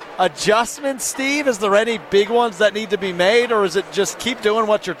 25. Adjustments, Steve? Is there any big ones that need to be made, or is it just keep doing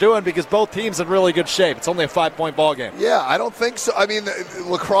what you're doing because both teams in really good shape? It's only a 5-point ball game. Yeah, I don't think so. I mean,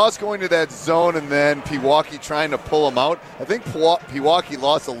 La Crosse going to that zone and then Pewaukee trying to pull them out. I think Pewaukee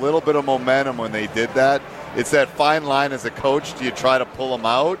lost a little bit of momentum when they did that. It's that fine line as a coach. Do you try to pull them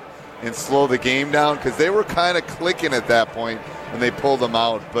out and slow the game down? Because they were kind of clicking at that point when they pulled them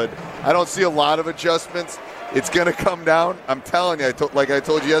out. But I don't see a lot of adjustments. It's going to come down. I'm telling you, like I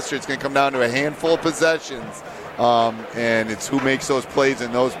told you yesterday, it's going to come down to a handful of possessions, and it's who makes those plays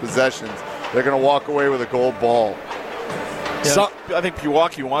in those possessions. They're going to walk away with a gold ball. Yeah, I think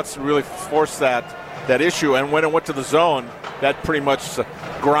Pewaukee wants to really force that issue, and when it went to the zone, that pretty much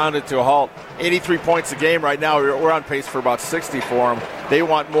grounded to a halt. 83 points a game right now. We're on pace for about 60 for them. They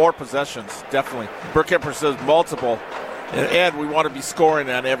want more possessions, definitely. Burkemper says multiple. And we want to be scoring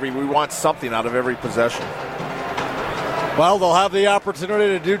we want something out of every possession. Well, they'll have the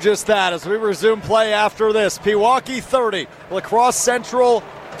opportunity to do just that as we resume play after this. Pewaukee 30, La Crosse Central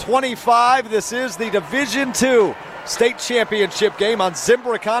 25. This is the Division II state championship game on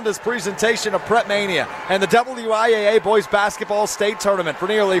Zimbra Honda's presentation of Prep Mania and the WIAA Boys Basketball State Tournament. For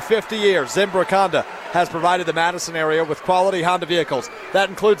nearly 50 years, Zimbra Honda has provided the Madison area with quality Honda vehicles. That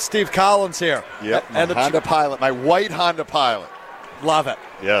includes Steve Collins here. Yep, and the Honda Pilot, my white Honda Pilot. Love it.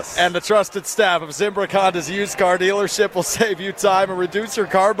 Yes. And the trusted staff of Zimbra Honda's used car dealership will save you time and reduce your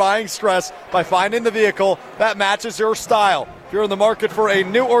car buying stress by finding the vehicle that matches your style. If you're in the market for a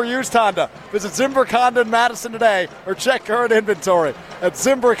new or used Honda, visit Zimbra Honda in Madison today or check current inventory at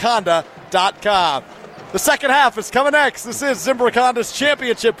ZimbraHonda.com. The second half is coming next. This is Zimbra Honda's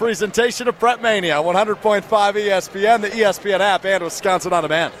championship presentation of Prep Mania, 100.5 ESPN, the ESPN app, and Wisconsin On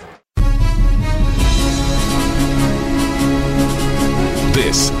Demand.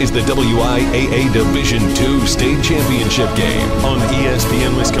 This is the WIAA Division II State Championship game on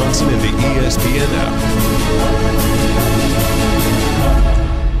ESPN Wisconsin and the ESPN app.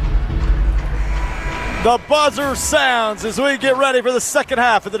 The buzzer sounds as we get ready for the second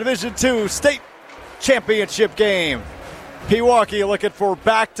half of the Division II State Championship game. Pewaukee looking for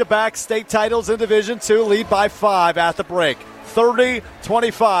back-to-back state titles in Division II, lead by 5 at the break.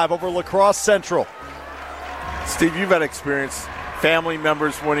 30-25 over La Crosse Central. Steve, you've had experience. Family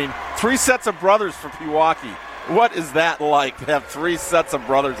members winning 3 sets of brothers for Pewaukee. What is that like to have 3 sets of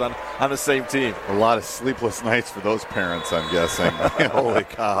brothers on the same team? A lot of sleepless nights for those parents, I'm guessing. Holy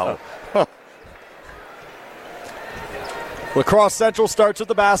cow. La Crosse Central starts with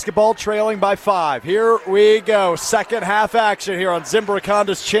the basketball, trailing by 5. Here we go. Second half action here on Zimbra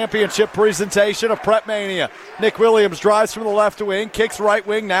Honda's championship presentation of Prep Mania. Nick Williams drives from the left wing, kicks right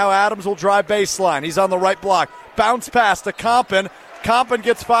wing. Now Adams will drive baseline. He's on the right block. Bounce pass to Compton. Compton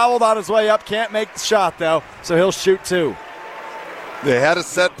gets fouled on his way up. Can't make the shot, though, so he'll shoot 2. They had a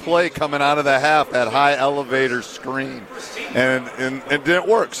set play coming out of the half, that high elevator screen, and it didn't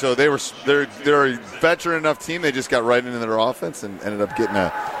work. So they're a veteran enough team. They just got right into their offense and ended up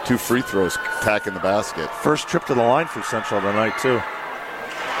getting 2 free throws attacking the basket. First trip to the line for Central tonight, too.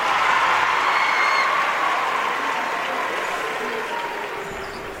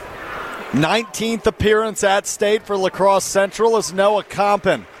 Nineteenth appearance at state for La Crosse Central as Noah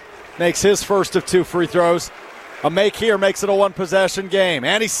Compton makes his first of 2 free throws. A make here makes it a 1-possession game.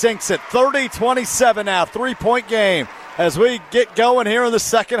 And he sinks it. 30-27 now. 3-point game as we get going here in the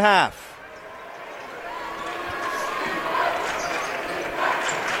second half.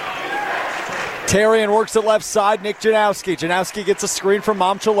 Tarian works it left side. Nick Janowski. Janowski gets a screen from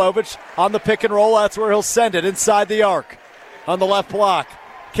Momchilovich on the pick and roll. That's where he'll send it inside the arc on the left block.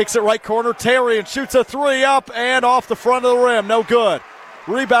 Kicks it right corner. Tarian shoots a 3 up and off the front of the rim. No good.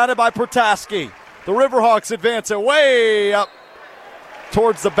 Rebounded by Protaski. The Riverhawks advance it way up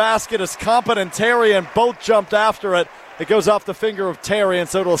towards the basket as Compton and Tarian both jumped after it. It goes off the finger of Tarian,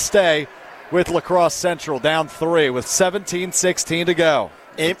 so it'll stay with La Crosse Central. Down 3 with 17-16 to go.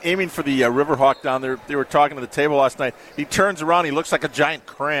 Aiming for the Riverhawk down there. They were talking to the table last night. He turns around. He looks like a giant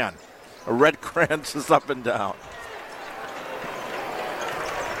crayon. A red crayon just up and down.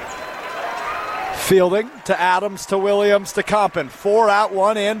 Fielding to Adams to Williams to Compton. 4 out,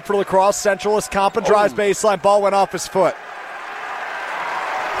 1 in for La Crosse Central as Compton drives baseline. Ball went off his foot.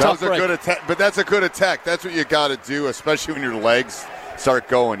 That was a good attack, but that's a good attack. That's what you got to do, especially when your legs start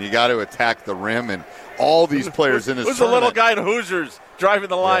going. You got to attack the rim, and all these players in this tournament. Who's the little guy in Hoosiers driving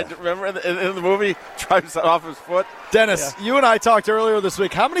the line? Yeah. Remember in the movie? Drives off his foot? Dennis, you and I talked earlier this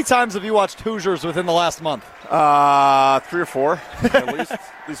week. How many times have you watched Hoosiers within the last month? 3 or 4, at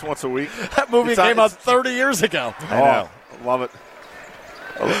least once a week. That movie came out 30 years ago. I know. Love it.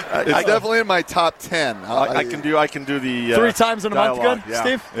 It's definitely in my top 10. I can do the 3 times in a dialogue. month good,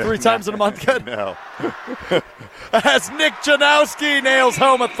 Steve? Yeah. 3 times in a month good? No. As Nick Janowski nails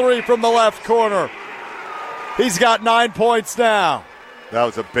home a 3 from the left corner. He's got 9 points now. That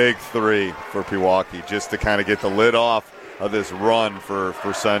was a big 3 for Pewaukee, just to kind of get the lid off of this run for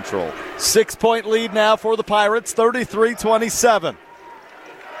Central. 6-point lead now for the Pirates, 33-27.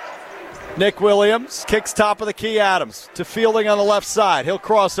 Nick Williams kicks top of the key. Adams to Fielding on the left side. He'll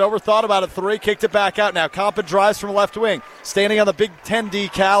cross over, thought about a 3, kicked it back out now. Compton drives from left wing, standing on the Big Ten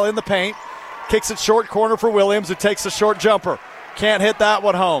decal in the paint. Kicks it short corner for Williams, who takes a short jumper. Can't hit that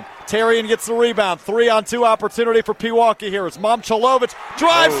one home. Tarian gets the rebound. 3-on-2 opportunity for Pewaukee here. It's Momchilovich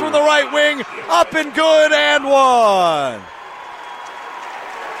drives from the right wing, up and good, and 1.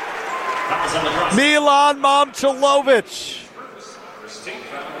 Milan Momchilovich.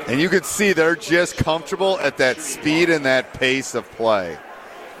 And you can see they're just comfortable at that speed and that pace of play.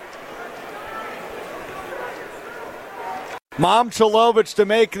 Momchilovich to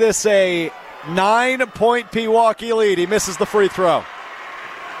make this a 9-point Pewaukee lead. He misses the free throw.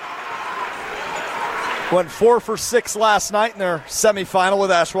 Went 4 for 6 last night in their semifinal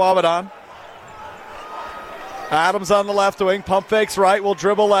with Ashwaubenon. Adams on the left wing, pump fakes right, will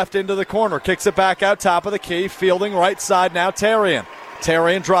dribble left into the corner, kicks it back out top of the key, fielding right side now Tarian.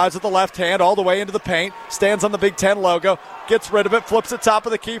 Tarian drives with the left hand all the way into the paint, stands on the Big Ten logo, gets rid of it, flips it top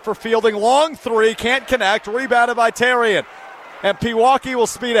of the key for fielding, long three, can't connect, rebounded by Tarian. And Pewaukee will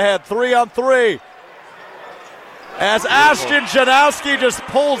speed ahead, 3-on-3. As Ashton Janowski just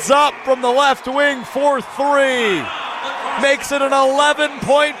pulls up from the left wing for 3. Makes it an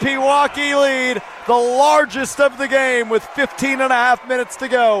 11-point Pewaukee lead, the largest of the game with 15 and a half minutes to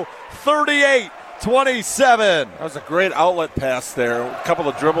go, 38-27. That was a great outlet pass there. A couple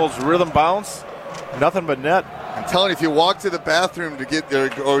of dribbles, rhythm bounce, nothing but net. I'm telling you, if you walk to the bathroom to get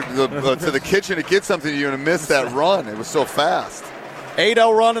there or to the kitchen to get something, you're going to miss that run. It was so fast.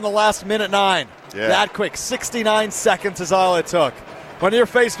 8-0 run in the last minute 9. Yeah. That quick, 69 seconds is all it took. When you're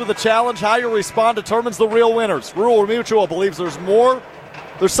faced with a challenge, how you respond determines the real winners. Rural Mutual believes there's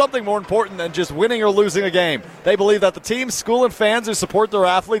something more important than just winning or losing a game. They believe that the team, school, and fans who support their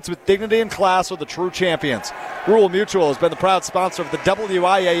athletes with dignity and class are the true champions. Rural Mutual has been the proud sponsor of the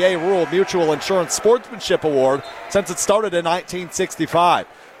WIAA Rural Mutual Insurance Sportsmanship Award since it started in 1965.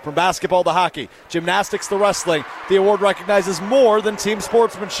 From basketball to hockey, gymnastics to wrestling, the award recognizes more than team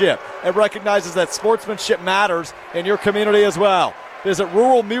sportsmanship. It recognizes that sportsmanship matters in your community as well. Visit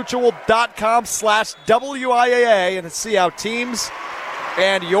ruralmutual.com/WIAA and see how teams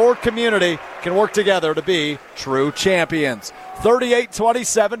and your community can work together to be true champions.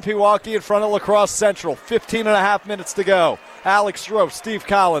 38-27, Pewaukee in front of La Crosse Central. 15 and a half minutes to go. Alex Strouf, Steve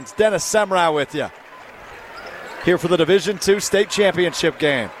Collins, Dennis Semrau with you. Here for the Division II state championship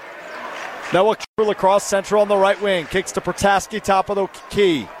game. Noah La Crosse Central on the right wing. Kicks to Protaski, top of the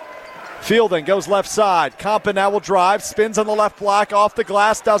key. Fielding goes left side. Compton now will drive. Spins on the left block. Off the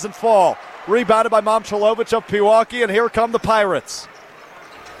glass. Doesn't fall. Rebounded by Momchilovich of Pewaukee, and here come the Pirates.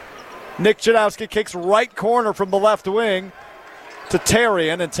 Nick Janowski kicks right corner from the left wing to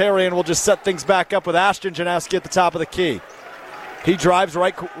Tarian, and Tarian will just set things back up with Ashton Janowski at the top of the key. He drives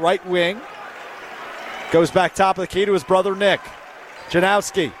right wing. Goes back top of the key to his brother Nick.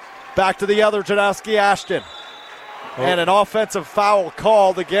 Janowski back to the other Janowski Ashton. And an offensive foul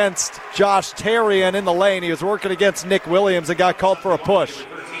called against Josh Tarian in the lane. He was working against Nick Williams and got called for a push.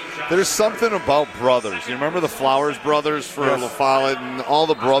 There's something about brothers. You remember the Flowers brothers for La Follette and all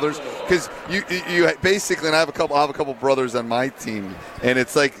the brothers? Because you basically, and I have a couple brothers on my team, and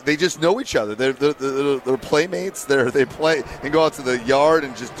it's like they just know each other. They're playmates. They play and go out to the yard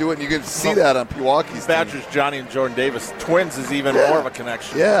and just do it. And you can see that on Pewaukee's Badgers, team. Johnny and Jordan Davis, twins is even more of a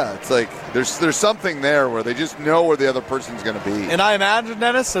connection. Yeah, it's like there's something there where they just know where the other person's going to be. And I imagine,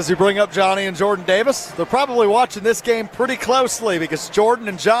 Dennis, as you bring up Johnny and Jordan Davis, they're probably watching this game pretty closely because Jordan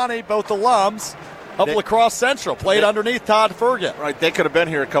and Johnny, both alums of La Crosse Central, played underneath Todd Fergutt. Right, they could have been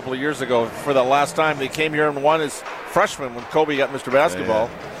here a couple of years ago for the last time. They came here and won as freshmen when Kobe got Mr. Basketball.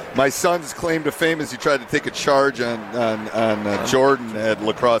 Yeah. My son's claim to fame is he tried to take a charge on Jordan at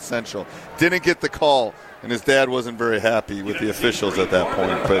La Crosse Central. Didn't get the call, and his dad wasn't very happy with the officials at that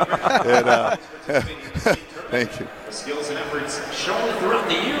point. But thank you. Skills and efforts shown throughout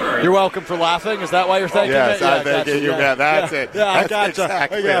the year. You're welcome for laughing. Is that why you're thinking Yes, it? I thank you. Yeah, that's it. Yeah, I That's gotcha.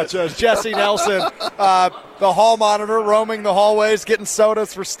 exactly I gotcha. Jesse Nelson, the hall monitor, roaming the hallways, getting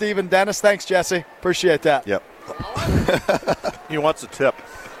sodas for Steve and Dennis. Thanks, Jesse. Appreciate that. Yep. He wants a tip.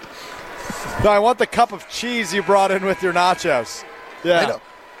 No, I want the cup of cheese you brought in with your nachos. Yeah.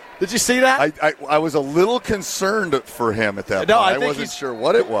 Did you see that? I was a little concerned for him at that point. I wasn't sure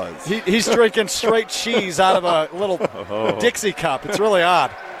what it was. He's drinking straight cheese out of a little Dixie cup. It's really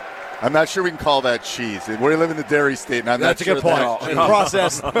odd. I'm not sure we can call that cheese. We live in the dairy state, and I'm That's not sure a good point.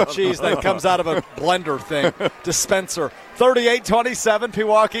 Processed cheese that comes out of a blender thing, dispenser. 38-27,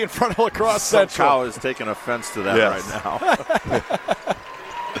 Pewaukee in front of La Crosse Central. Cow is taking offense to that right now.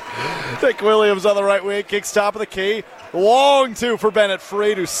 Nick Williams on the right wing, kicks top of the key. Long two for Bennett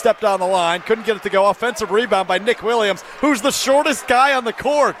Freed, who stepped on the line. Couldn't get it to go. Offensive rebound by Nick Williams, who's the shortest guy on the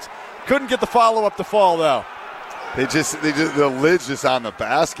court. Couldn't get the follow-up to fall, though. The lid's just on the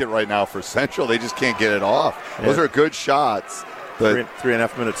basket right now for Central. They just can't get it off. Those are good shots. But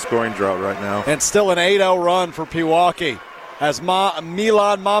 3.5 minute scoring drought right now. And still an 8-0 run for Pewaukee as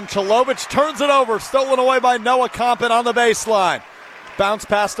Milan Momchilovich turns it over. Stolen away by Noah Compton on the baseline. Bounce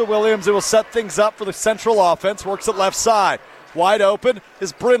pass to Williams. It will set things up for the Central offense. Works it left side. Wide open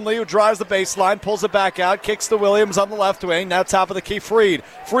is Brindley, who drives the baseline, pulls it back out, kicks to Williams on the left wing. Now top of the key, Freed.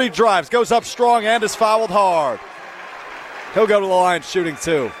 Freed drives, goes up strong, and is fouled hard. He'll go to the line shooting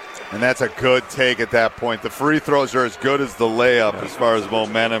two. And that's a good take at that point. The free throws are as good as the layup as far as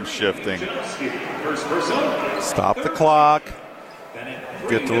momentum shifting. Stop the clock.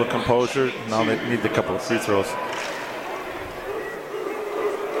 Get to a composure. Now they need a couple of free throws.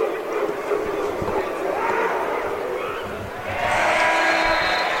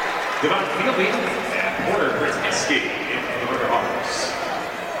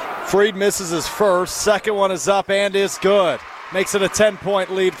 Freed misses his first. Second one is up and is good. Makes it a 10-point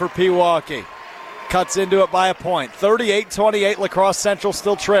lead for Pewaukee. Cuts into it by a point. 38-28, La Crosse Central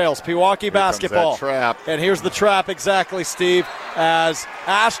still trails. Pewaukee basketball. Trap. And here's the trap exactly, Steve, as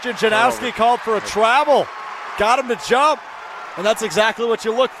Ashton Janowski called for a travel. Got him to jump. And that's exactly what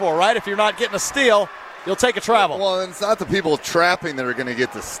you look for, right? If you're not getting a steal, you'll take a travel. Well, and it's not the people trapping that are going to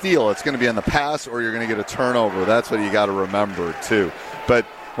get the steal. It's going to be on the pass or you're going to get a turnover. That's what you got to remember, too. But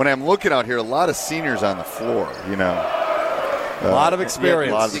when I'm looking out here, a lot of seniors on the floor, you know. A lot of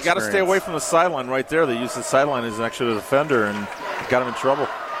experience. You got to stay away from the sideline right there. They use the sideline as an extra defender and got him in trouble.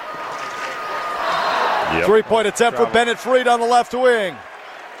 Yep. 3-point attempt for Bennett Freed on the left wing.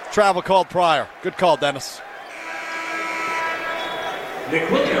 Travel called prior. Good call, Dennis. Nick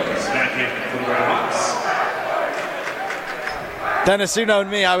Williams back in for the Hawks. Dennis, you know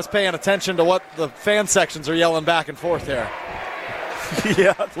me. I was paying attention to what the fan sections are yelling back and forth there.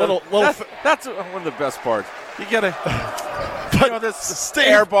 Yeah, that's one of the best parts. You get this Steve,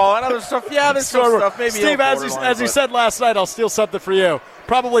 air ball and other stuff. Yeah, there's some stuff. Maybe Steve, as you said last night, I'll steal something for you.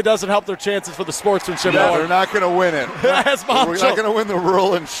 Probably doesn't help their chances for the sportsmanship. Yeah, they're not going to win it. We're not going to win the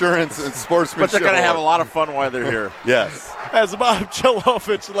rural insurance and sportsmanship. But they're going to have a lot of fun while they're here. Yes. As Bob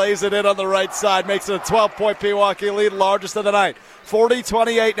Chilovich lays it in on the right side, makes it a 12-point Pewaukee lead, largest of the night.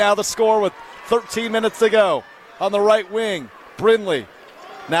 40-28 now the score with 13 minutes to go. On the right wing, Brindley.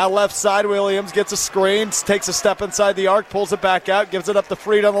 Now left side, Williams gets a screen, takes a step inside the arc, pulls it back out, gives it up to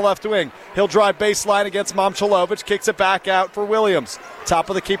Freed on the left wing. He'll drive baseline against Momchilovich, kicks it back out for Williams. Top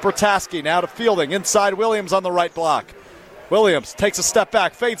of the key, Protaski, now to Fielding. Inside Williams on the right block. Williams takes a step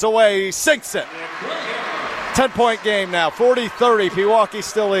back, fades away, sinks it. 10-point game now, 40-30. Pewaukee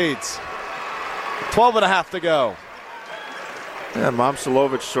still leads. 12.5 to go. Yeah,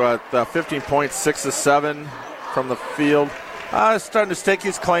 Momchilovich 15 points, 6 of 7 from the field. Starting to stake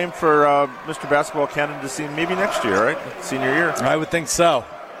his claim for Mr. Basketball candidacy maybe next year, right? Senior year. I would think so.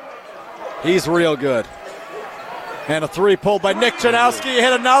 He's real good. And a three pulled by Nick Janowski.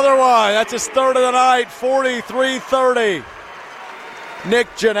 Hit another one. That's his third of the night. 43-30. Nick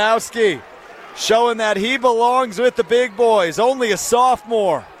Janowski showing that he belongs with the big boys. Only a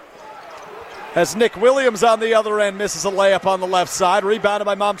sophomore. As Nick Williams on the other end misses a layup on the left side. Rebounded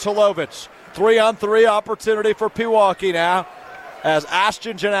by Momchilovich. 3-on-3 opportunity for Pewaukee now. As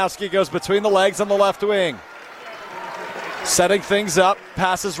Ashton Janowski goes between the legs on the left wing. Setting things up.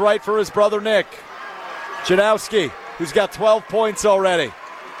 Passes right for his brother Nick. Janowski, who's got 12 points already.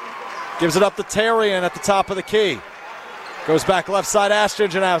 Gives it up to Tarian at the top of the key. Goes back left side, Ashton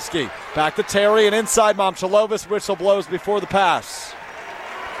Janowski. Back to Tarian inside Momchilovich. Whistle blows before the pass.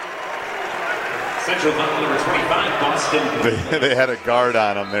 Central foul number 25, Boston. They had a guard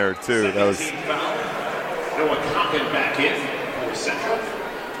on him there, too. That was Noah Coppin back in for Central.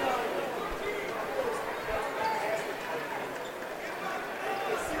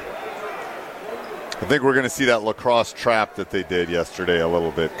 I think we're going to see that La Crosse trap that they did yesterday a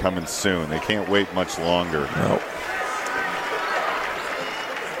little bit coming soon. They can't wait much longer. Nope.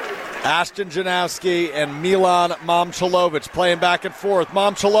 Ashton Janowski and Milan Momchilovich playing back and forth.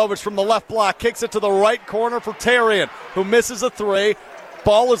 Momchilovich from the left block kicks it to the right corner for Tarian, who misses a three.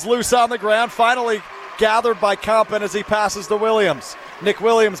 Ball is loose on the ground, finally gathered by Compton as he passes to Williams. Nick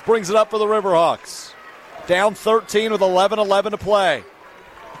Williams brings it up for the Riverhawks. Down 13 with 11:11 to play.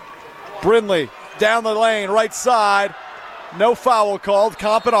 Brindley down the lane, right side. No foul called.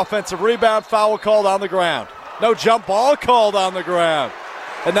 Compton offensive rebound, foul called on the ground. No jump ball called on the ground.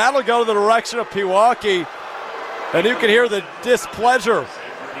 And that'll go to the direction of Pewaukee. And you can hear the displeasure.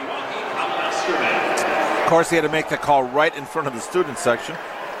 Of course, he had to make the call right in front of the student section.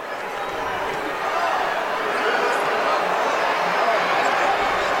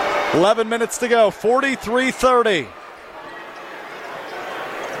 $11 minutes to go, 43-30.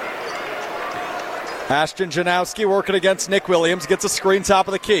 Ashton Janowski working against Nick Williams. Gets a screen top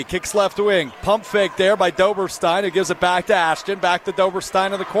of the key. Kicks left wing. Pump fake there by Doberstein, who gives it back to Ashton. Back to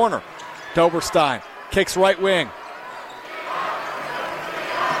Doberstein in the corner. Doberstein kicks right wing.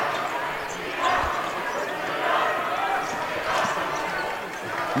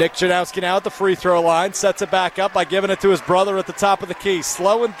 Nick Janowski now at the free throw line, sets it back up by giving it to his brother at the top of the key.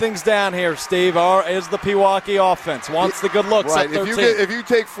 Slowing things down here, Steve, is the Pewaukee offense. Wants the good looks right. at 13. If you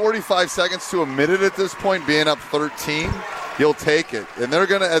take 45 seconds to a minute at this point, being up 13, you'll take it. And they're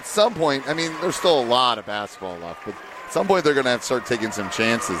going to, at some point, I mean, there's still a lot of basketball left, but at some point they're going to have to start taking some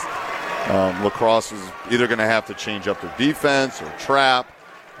chances. La Crosse is either going to have to change up their defense or trap.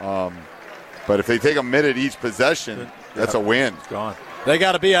 But if they take a minute each possession, that's a win. It's gone. They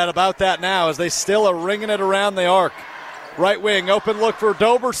got to be at about that now as they still are ringing it around the arc. Right wing, open look for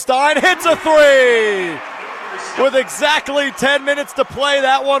Doberstein. Hits a three! With exactly 10 minutes to play,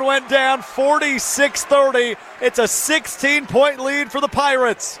 that one went down 46-30. It's a 16-point lead for the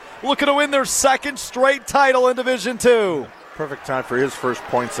Pirates. Looking to win their second straight title in Division II. Perfect time for his first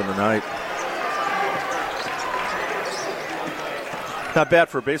points in the night. Not bad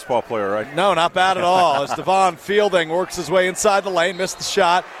for a baseball player, right? No, not bad at all. As Devon Fielding works his way inside the lane, missed the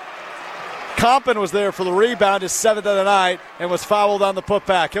shot. Compton was there for the rebound, his 7th of the night, and was fouled on the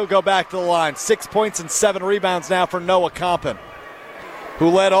putback. He'll go back to the line. 6 points and 7 rebounds now for Noah Compton, who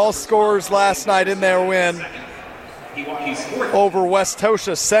led all scorers last night in their win over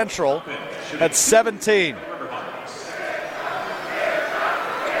Westosha Central at 17.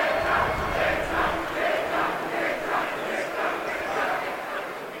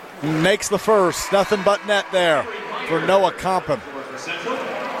 Makes the first. Nothing but net there for Noah Compton.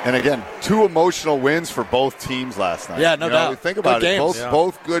 And again, 2 emotional wins for both teams last night. Yeah, no doubt. Think about good it. Games.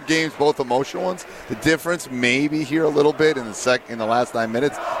 Both good games, both emotional ones. The difference maybe here a little bit in the last 9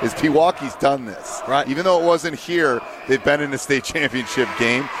 minutes is Pewaukee's done this. Right. Even though it wasn't here, they've been in the state championship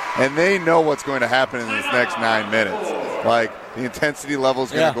game, and they know what's going to happen in this next 9 minutes. Like, the intensity level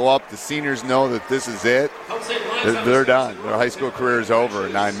is going to go up. The seniors know that this is it. They're done. Their high school career is over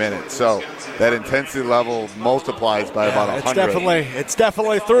in 9 minutes. So that intensity level multiplies by about 100. It's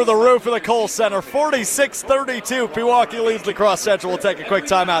definitely through the roof of the Kohl Center. 46-32. Pewaukee leads La Crosse Central. We'll take a quick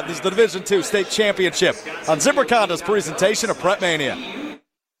timeout. This is the Division II State Championship on Zimmer Honda's presentation of Prep Mania.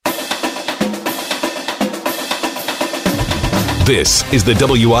 This is the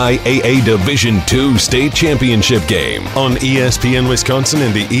WIAA Division II State Championship game on ESPN Wisconsin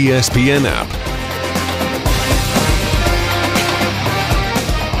and the ESPN app.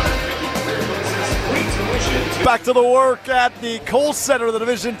 Back to the work at the Kohl Center, the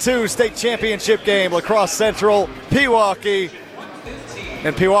Division II State Championship game. La Crosse Central, Pewaukee.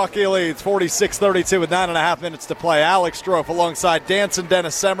 And Pewaukee leads 46-32 with 9.5 minutes to play. Alex Strouf alongside Danson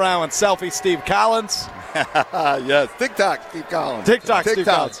Dennis Semrau and Selfie Steve Collins. Yes, TikTok Steve Collins. TikTok Steve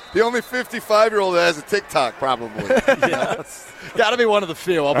Collins. The only 55-year-old that has a TikTok, probably. Yes. Got to be one of the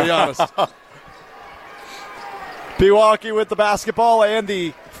few, I'll be honest. Pewaukee with the basketball and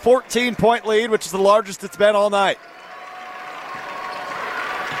the 14-point lead, which is the largest it's been all night.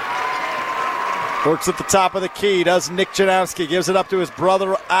 Works at the top of the key, does Nick Janowski. Gives it up to his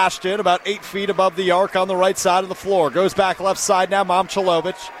brother Ashton, about 8 feet above the arc on the right side of the floor. Goes back left side now,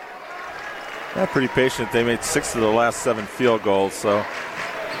 Momchilovich. Yeah, pretty patient. They made 6 of the last 7 field goals, so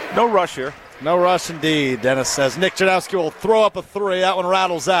no rush here. No rush indeed, Dennis says. Nick Janowski will throw up a 3. That one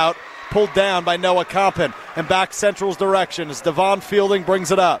rattles out. Pulled down by Noah Compton. And back Central's direction as Devon Fielding brings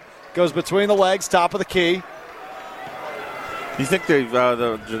it up. Goes between the legs, top of the key. Do you think the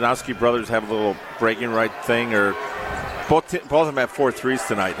Janowski brothers have a little breaking right thing, or both of them have 4 threes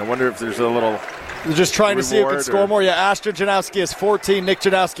tonight? I wonder if there's a little. They're just trying to see who can score more. Yeah, Ashton Janowski has 14. Nick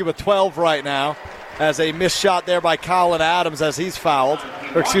Janowski with 12 right now. As a missed shot there by Colin Adams as he's fouled.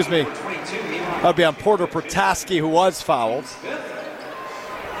 Or excuse me, that would be on Porter Protaski, who was fouled.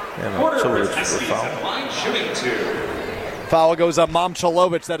 Foul goes on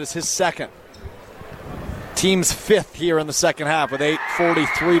Momchilovich. That is his second. Team's 5th here in the second half with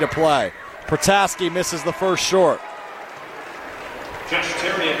 8:43 to play. Protaski misses the first short.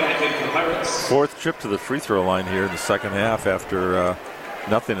 4th trip to the free throw line here in the second half after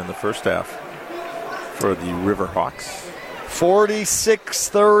nothing in the first half for the Riverhawks.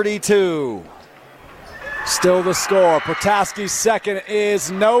 46-32. Still the score. Protaski's second is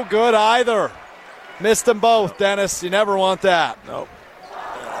no good either. Missed them both, Dennis. You never want that. Nope.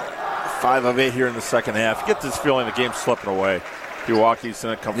 5 of 8 here in the second half. You get this feeling the game's slipping away. Pewaukee's in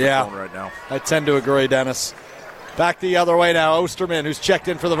a comfort zone right now. I tend to agree, Dennis. Back the other way now. Osterman, who's checked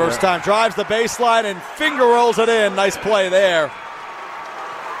in for the first time, drives the baseline and finger rolls it in. Nice play there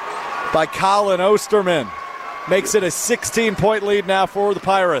by Colin Osterman. Makes it a 16-point lead now for the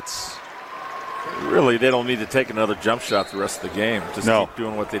Pirates. Really, they don't need to take another jump shot the rest of the game. Just keep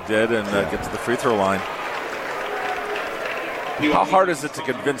doing what they did and get to the free throw line. How hard is it to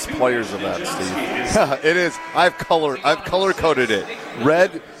convince players of that, Steve? It is. I've color coded it.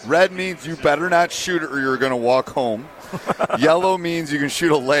 Red means you better not shoot it or you're going to walk home. Yellow means you can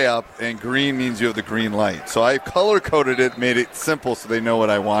shoot a layup, and green means you have the green light. So I color coded it, made it simple so they know what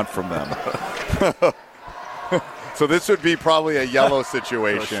I want from them. So this would be probably a yellow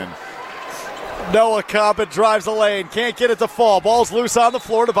situation. Noah Cobbett drives the lane, can't get it to fall. Ball's loose on the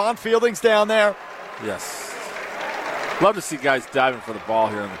floor. Devon Fielding's down there. Yes. Love to see guys diving for the ball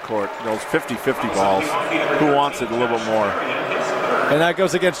here in the court. Those 50-50 balls. Who wants it a little bit more? And that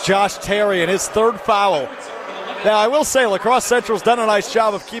goes against Josh Terry and his third foul. Now, I will say La Crosse Central's done a nice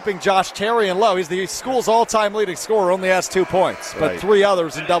job of keeping Josh Terrian low. He's the school's all-time leading scorer, only has 2 points, but 3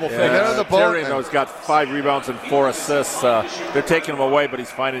 others in double figures. Terrian, though, has got 5 rebounds and 4 assists. They're taking him away, but he's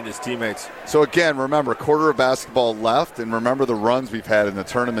finding his teammates. So, again, remember, quarter of basketball left, and remember the runs we've had in the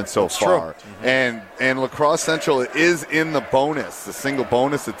tournament so far. True. And La Crosse Central is in the bonus, the single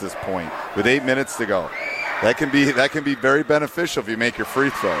bonus at this point, with 8 minutes to go. That can be very beneficial if you make your free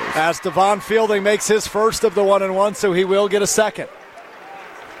throws. As Devon Fielding makes his first of the 1-and-1, so he will get a second.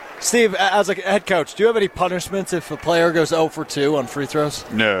 Steve, as a head coach, do you have any punishments if a player goes 0 for 2 on free throws?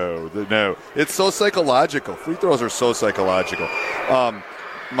 No. It's so psychological. Free throws are so psychological.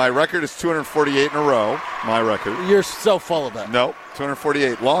 My record is 248 in a row. My record. You're so full of that. No,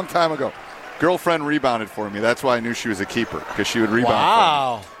 248. Long time ago. Girlfriend rebounded for me. That's why I knew she was a keeper, because she would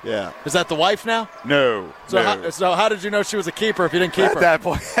rebound for me. Yeah. Is that the wife now? No. So how did you know she was a keeper if you didn't keep her? At that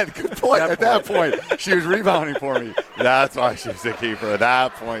point, good point. At that point, she was rebounding for me. That's why she was a keeper. At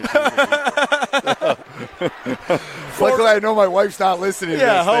that point. Luckily, I know my wife's not listening to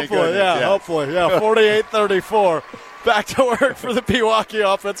this. Hopefully. 48-34. Back to work for the Pewaukee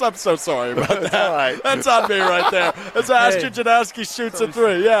offense. I'm so sorry about that. All right. That's on me right there. As Ashton Janowski shoots a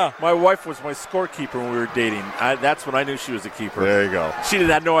 3, My wife was my scorekeeper when we were dating. That's when I knew she was a keeper. There you go. She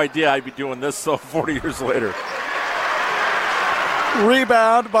had no idea I'd be doing this 40 years later.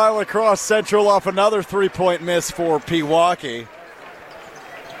 Rebound by La Crosse Central off another 3-point miss for Pewaukee.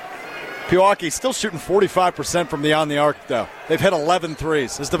 Pewaukee still shooting 45% from beyond the arc, though. They've hit 11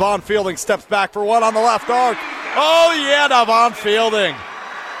 threes. As Devon Fielding steps back for one on the left arc. Oh, yeah, Devon Fielding.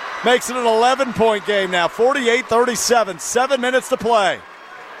 Makes it an 11-point game now, 48-37, 7 minutes to play.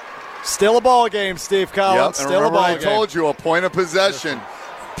 Still a ball game, Steve Collins. Yep, Still a ball game. I told you, a point of possession.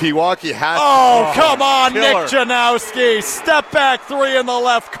 Pewaukee has come on, killer. Nick Janowski. Step back 3 in the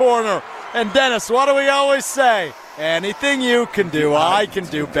left corner. And Dennis, what do we always say? Anything you can do, I can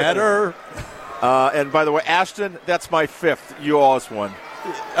do better. And by the way, Ashton, that's my 5th. You always won.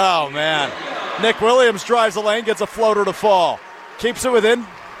 Oh, man. Nick Williams drives the lane, gets a floater to fall. Keeps it within.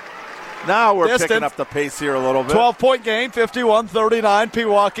 Now we're distance. picking up the pace here a little bit. 12-point game, 51-39.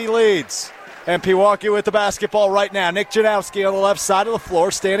 Pewaukee leads. And Pewaukee with the basketball right now. Nick Janowski on the left side of the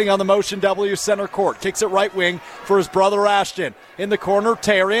floor, standing on the motion W center court. Kicks it right wing for his brother Ashton. In the corner,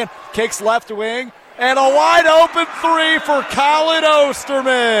 Terrian kicks left wing. And a wide-open 3 for Colin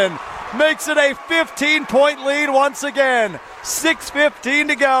Osterman. Makes it a 15-point lead once again. 6:15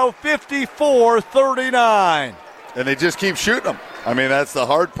 to go, 54-39. And they just keep shooting them. I mean, that's the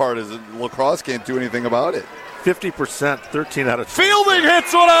hard part, is that La Crosse can't do anything about it. 50%, 13 out of 20. Fielding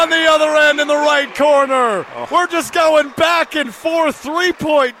hits one on the other end in the right corner. We're just going back and forth,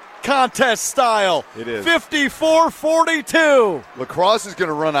 3-point contest style. It is. 54-42. La Crosse is going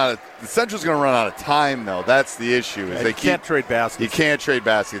to run out of – the Central's going to run out of time, though. That's the issue. They can't trade baskets. You can't trade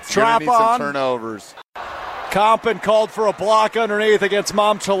baskets. Trap You're going to need on. some turnovers. Compton called for a block underneath against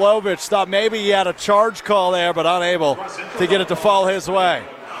Momchilovich. Thought maybe he had a charge call there, but unable to get it to fall his way.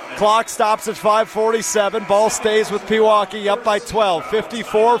 Clock stops at 5:47. Ball stays with Pewaukee, up by 12,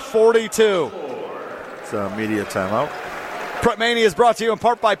 54-42. It's a media timeout. Prep Mania is brought to you in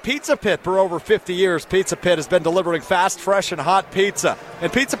part by Pizza Pit. For over 50 years, Pizza Pit has been delivering fast, fresh, and hot pizza.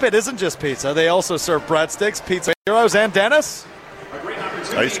 And Pizza Pit isn't just pizza. They also serve breadsticks, pizza heroes, and Dennis.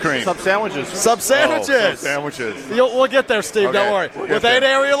 Ice cream. Sub sandwiches. Sandwiches. We'll get there, Steve. Okay, Don't worry. we'll get With there. 8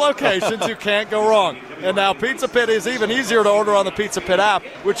 area locations, you can't go wrong. And now Pizza Pit is even easier to order on the Pizza Pit app,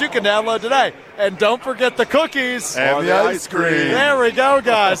 which you can download today. And don't forget the cookies. And the ice cream. There we go,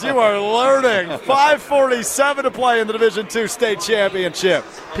 guys. You are learning. 5:47 to play in the Division II State Championship.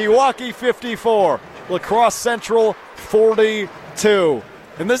 Pewaukee 54, La Crosse Central 42.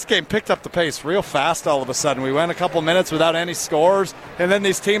 And this game picked up the pace real fast all of a sudden. We went a couple minutes without any scores, and then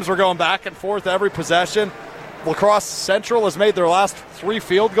these teams were going back and forth every possession. La Crosse Central has made their last 3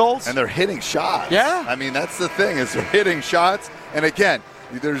 field goals. And they're hitting shots. Yeah. I mean, that's the thing, is they're hitting shots. And again,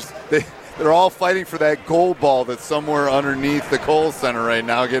 they're all fighting for that goal ball that's somewhere underneath the Kohl Center right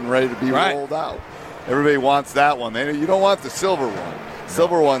now, getting ready to be rolled out. Everybody wants that one. You don't want the silver one.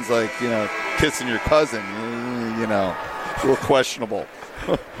 Silver one's like, kissing your cousin, a little questionable.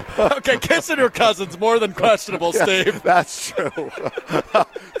 Okay, kissing your cousin's more than questionable, Steve. That's true.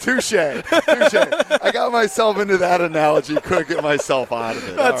 Touche. I got myself into that analogy. Couldn't get myself out of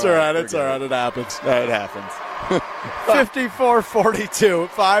it. That's all right. It's all right. It happens. It happens. 54-42,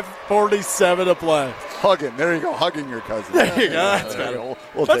 5:47 to play. Hugging. There you go. Hugging your cousin. There you go. That's better.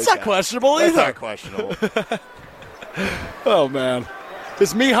 That's not questionable either. That's not questionable. Oh, man.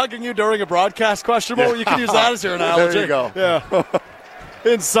 Is me hugging you during a broadcast questionable? You can use that as your analogy. There you go. Yeah.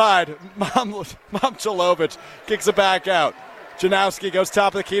 Inside, Mom Chalovic kicks it back out. Janowski goes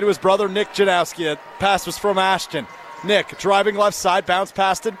top of the key to his brother, Nick Janowski. The pass was from Ashton. Nick driving left side, bounce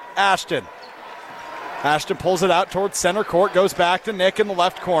past it, Ashton. Ashton pulls it out towards center court, goes back to Nick in the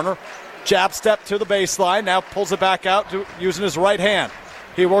left corner. Jab step to the baseline, now pulls it back out using his right hand.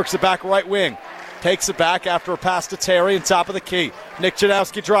 He works it back right wing. Takes it back after a pass to Terry and top of the key. Nick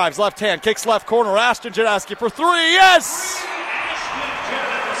Janowski drives, left hand, kicks left corner. Ashton Janowski for three, yes!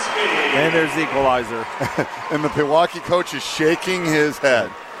 And there's the equalizer. And the Pewaukee coach is shaking his head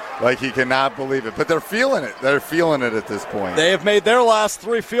like he cannot believe it. But they're feeling it. They're feeling it at this point. They have made their last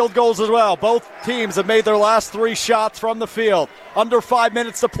 3 field goals as well. Both teams have made their last 3 shots from the field. Under 5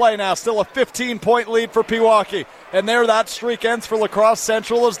 minutes to play now. Still a 15-point lead for Pewaukee. And there that streak ends for La Crosse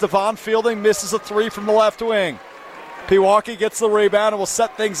Central as Devon Fielding misses a 3 from the left wing. Pewaukee gets the rebound and will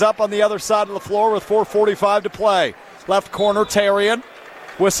set things up on the other side of the floor with 4:45 to play. Left corner, Tarian.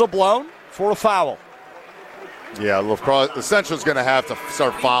 Whistle blown for a foul. Yeah, La Crosse Central's going to have to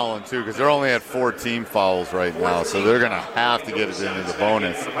start fouling, too, because they're only at 4 team fouls right now, so they're going to have to get it into the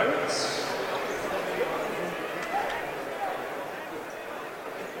bonus.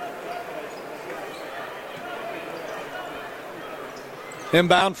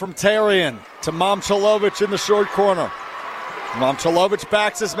 Inbound from Tarian to Momchilovic in the short corner. Momchilovic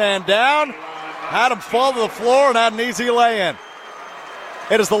backs his man down, had him fall to the floor, and had an easy lay-in.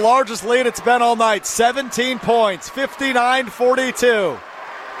 It is the largest lead it's been all night. 17 points, 59-42.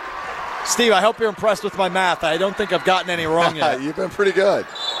 Steve, I hope you're impressed with my math. I don't think I've gotten any wrong yet. You've been pretty good.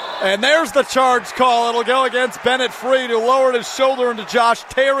 And there's the charge call. It'll go against Bennett Freed, who lowered his shoulder into Josh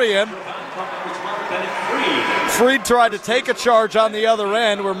Tarian. Freed tried to take a charge on the other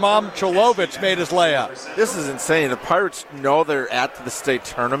end where Momchilovic made his layup. This is insane. The Pirates know they're at the state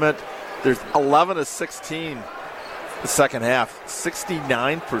tournament. There's 11 of 16 the second half.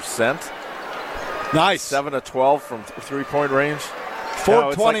 69%. Nice. 7 of 12 from three-point range.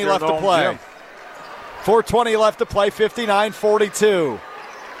 4:20 left to play. 4:20 left to play, 59-42.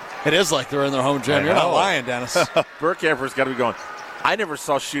 It is like they're in their home gym. You're not lying, Dennis. Burkhamper's got to be going, I never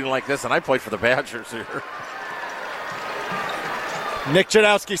saw shooting like this, and I played for the Badgers here. Nick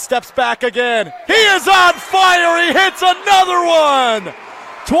Janowski steps back again. He is on fire. He hits another one.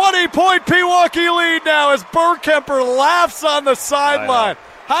 20-point Pewaukee lead now as Burkhamper laughs on the sideline.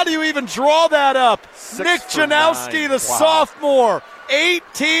 How do you even draw that up? Nick Janowski, the sophomore,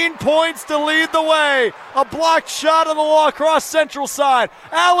 18 points to lead the way. A blocked shot on the La Crosse Central side.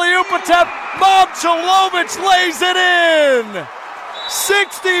 Alley-oop attempt. Momchilovic lays it in.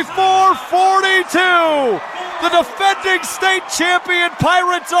 64-42. The defending state champion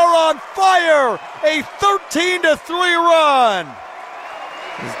Pirates are on fire. A 13-3 run.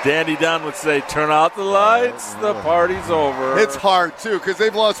 As Dandy Dunn would say, turn out the lights, the party's over. It's hard, too, because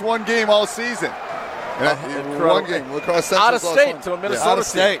they've lost one game all season. One game. La Crosse Central's out of state to a Minnesota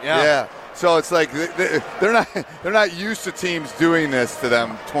state. Yeah. So it's like they're not used to teams doing this to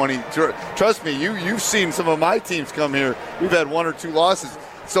them. Trust me, you've seen some of my teams come here. We've had 1 or 2 losses.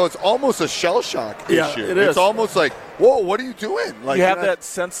 So it's almost a shell shock issue. It is. It's almost like, whoa, what are you doing? Like, you have that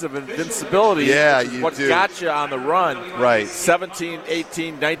sense of invincibility. Yeah, you what do. Got you on the run. Right. 17,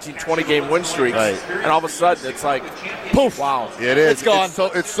 18, 19, 20 game win streaks. Right. And all of a sudden it's like, poof. Wow. It is. It's gone.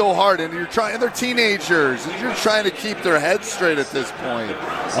 It's so hard. And they're teenagers. And you're trying to keep their heads straight at this point.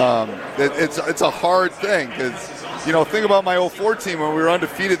 It's a hard thing because, think about my 04 team when we were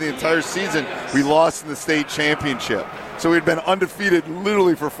undefeated the entire season. We lost in the state championship. So we'd been undefeated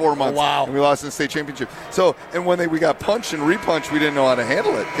literally for 4 months. Wow. And we lost in the state championship. So, and when we got punched and repunched, we didn't know how to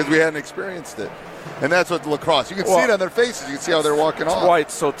handle it because we hadn't experienced it. And that's what La Crosse. You can see it on their faces. You can see how they're walking off. That's why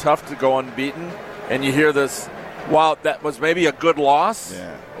it's so tough to go unbeaten. And you hear this, wow, that was maybe a good loss.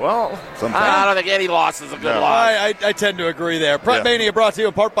 Yeah. Well, sometimes. I don't think any loss is a good loss. I tend to agree there. Prep Mania brought to you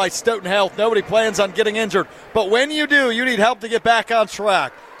in part by Stoughton Health. Nobody plans on getting injured. But when you do, you need help to get back on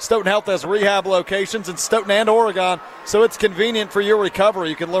track. Stoughton Health has rehab locations in Stoughton and Oregon, so it's convenient for your recovery.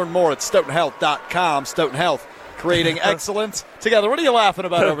 You can learn more at stoughtonhealth.com. Stoughton Health, creating excellence together. What are you laughing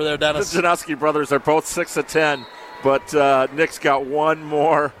about over there, Dennis? The Janowski brothers are both 6 of 10, but Nick's got one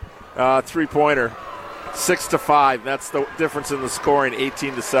more three-pointer. 6-5. That's the difference in the scoring,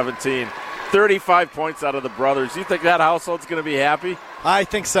 18-17. 35 points out of the brothers. You think that household's going to be happy? I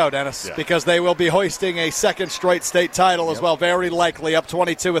think so, Dennis, because they will be hoisting a second straight state title as well, very likely. Up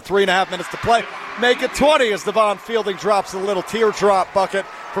 22 with 3.5 minutes to play. Make it 20 as Devon Fielding drops a little teardrop bucket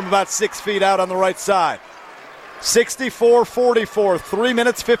from about 6 feet out on the right side. 64-44, 3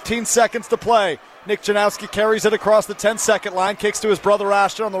 minutes, 15 seconds to play. Nick Janowski carries it across the 10-second line, kicks to his brother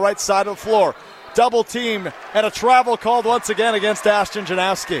Ashton on the right side of the floor. Double team and a travel called once again against Ashton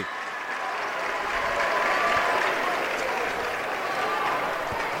Janowski.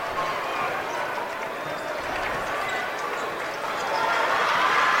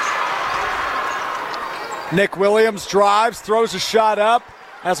 Nick Williams drives, throws a shot up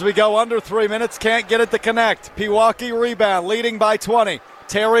as we go under 3 minutes. Can't get it to connect. Pewaukee rebound, leading by 20.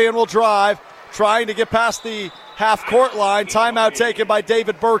 Tarian will drive, trying to get past the half-court line. Timeout taken by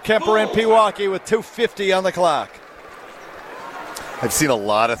David Burkemper in Pewaukee with 2:50 on the clock. I've seen a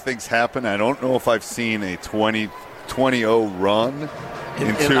lot of things happen. I don't know if I've seen a 20-0 run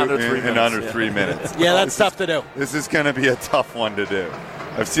in under 3 minutes. Yeah, that's tough to do. This is going to be a tough one to do.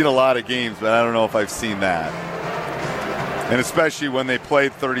 I've seen a lot of games, but I don't know if I've seen that. And especially when they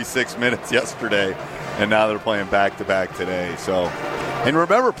played 36 minutes yesterday, and now they're playing back-to-back today. So, and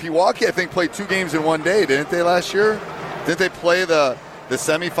remember, Pewaukee, I think, played 2 games in one day, didn't they, last year? Didn't they play the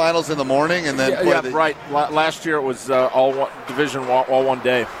semifinals in the morning and then right. Last year it was all one division, all one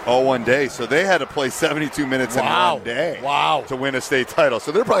day. All one day. So they had to play 72 minutes in one day. Wow. To win a state title.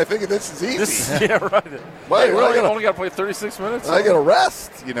 So they're probably thinking this is easy. Yeah, right. Wait, we only got to play 36 minutes? I got to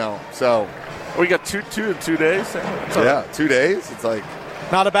rest, so. We got two in 2 days? Yeah, 2 days. It's like.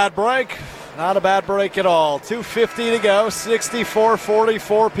 Not a bad break. Not a bad break at all. 2:50 to go.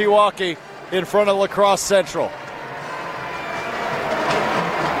 64-44 Pewaukee in front of La Crosse Central.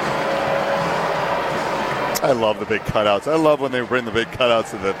 I love the big cutouts. I love when they bring the big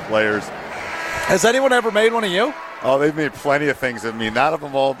cutouts of the players. Has anyone ever made one of you? Oh, they've made plenty of things of me. Not of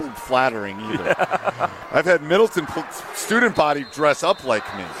them all been flattering either. I've had Middleton student body dress up like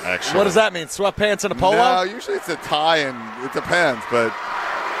me, actually. What does that mean? Sweatpants and a polo? No, usually it's a tie, and it depends. But,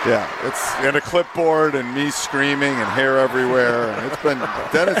 yeah, it's in a clipboard and me screaming and hair everywhere. And it's been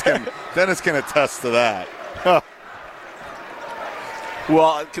Dennis can attest to that.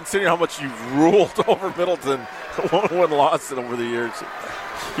 Well, considering how much you've ruled over Middleton, one lost it over the years.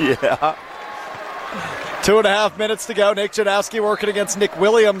 Yeah. 2.5 minutes to go. Nick Janowski working against Nick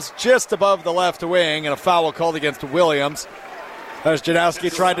Williams just above the left wing, and a foul called against Williams. As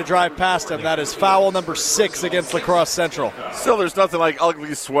Janowski tried to drive past him, that is foul number 6 against La Crosse Central. Still, there's nothing like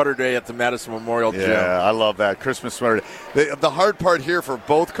ugly sweater day at the Madison Memorial Gym. Yeah, I love that. Christmas sweater day. The hard part here for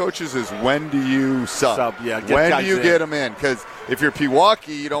both coaches is when do you sub? When do you get them in? Because if you're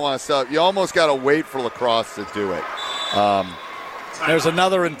Pewaukee, you don't want to sub. You almost got to wait for La Crosse to do it. There's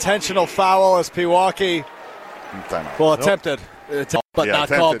another intentional foul as Pewaukee attempted. But not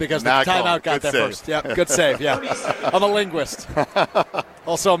called because the timeout got there first. Yeah, good save, yeah. I'm a linguist.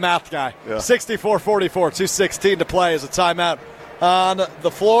 Also a math guy. Yeah. 64-44, 2:16 to play as a timeout on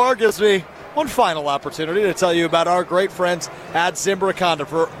the floor. Gives me one final opportunity to tell you about our great friends at Zimbra Honda.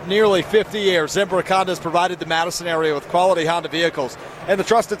 For nearly 50 years, Zimbra Honda has provided the Madison area with quality Honda vehicles. And the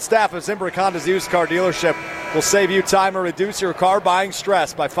trusted staff of Zimbra Honda's used car dealership will save you time and reduce your car buying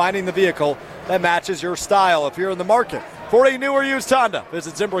stress by finding the vehicle that matches your style. If you're in the market for a new or used Honda,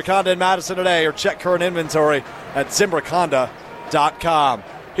 visit Zimbra Honda in Madison today or check current inventory at ZimbraHonda.com.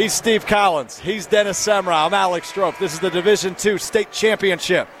 He's Steve Collins. He's Dennis Semrau. I'm Alex Strouf. This is the Division II State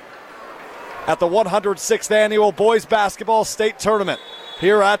Championship at the 106th Annual Boys Basketball State Tournament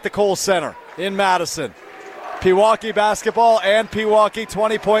here at the Kohl Center in Madison. Pewaukee basketball and Pewaukee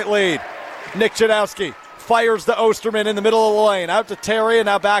 20-point lead. Nick Janowski fires to Osterman in the middle of the lane. Out to Terry, and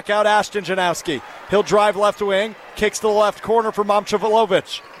now back out Ashton Janowski. He'll drive left wing, kicks to the left corner for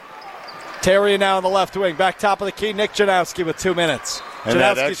Momchevalovic. Terry now on the left wing. Back top of the key, Nick Janowski with 2 minutes. And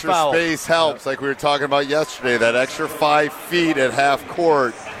that extra space helps, like we were talking about yesterday. That extra 5 feet at half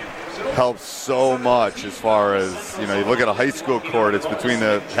court helps so much as far as, you look at a high school court, it's between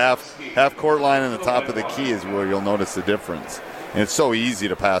the half court line and the top of the key is where you'll notice the difference. And it's so easy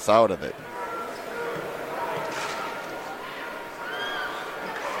to pass out of it.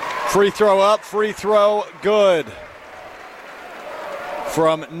 Free throw up, free throw good.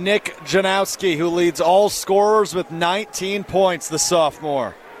 From Nick Janowski, who leads all scorers with 19 points, the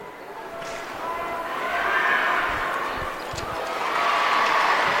sophomore.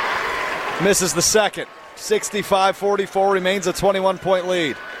 Misses the second. 65-44 remains a 21-point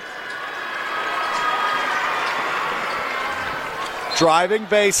lead. Driving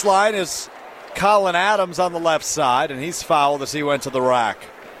baseline is Colin Adams on the left side, and he's fouled as he went to the rack.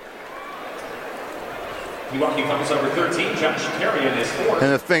 Pewaukee fouls number 13, Josh Carrion is 4.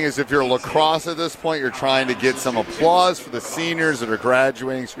 And the thing is, if you're lacrosse at this point, you're trying to get some applause for the seniors that are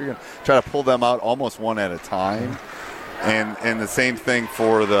graduating, so you're going to try to pull them out almost one at a time. And the same thing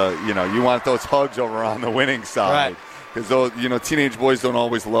for you want those hugs over on the winning side. Because those, teenage boys don't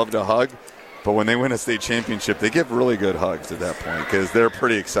always love to hug. But when they win a state championship, they give really good hugs at that point because they're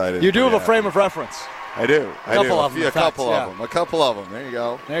pretty excited. You do have a frame of reference. I do. A couple of them. A couple of them. There you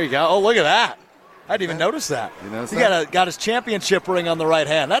go. There you go. Oh, look at that. I didn't even notice that. You notice he that? got his championship ring on the right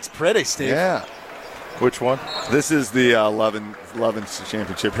hand. That's pretty, Steve. Yeah. Which one? This is the 11th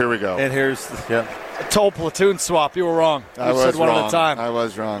championship. Here we go. And here's, Total platoon swap. You were wrong. You said one at a time. I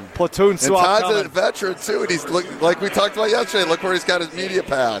was wrong. Platoon swap. And Todd's coming. a veteran, too. And he's like we talked about yesterday. Look where he's got his media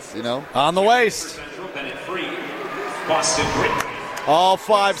pass, On the waist. All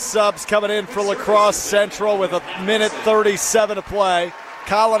 5 subs coming in for La Crosse Central with 1:37 to play.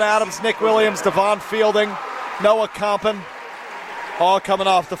 Colin Adams, Nick Williams, Devon Fielding, Noah Compton, all coming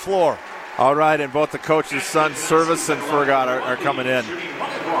off the floor. All right, and both the coach's sons, Service and Fergat, are coming in.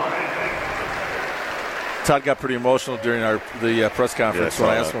 Todd got pretty emotional during the press conference when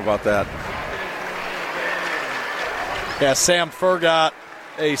I asked him about that. Yeah, Sam Fergat,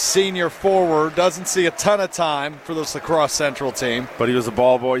 a senior forward, doesn't see a ton of time for this La Crosse Central team. But he was a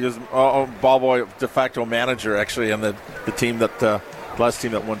ball boy. He was a ball boy de facto manager, actually, on the team that last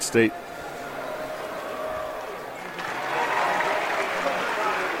team that won state.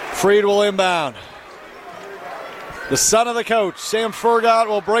 Freed will inbound. The son of the coach, Sam Fergat,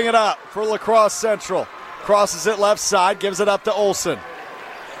 will bring it up for La Crosse Central. Crosses it left side, gives it up to Olson.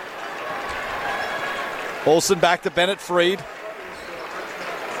 Olson back to Bennett Freed.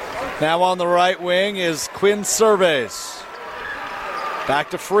 Now on the right wing is Quinn Surveys.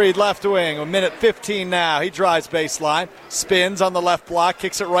 Back to Freed, left wing, 1:15 now. He drives baseline, spins on the left block,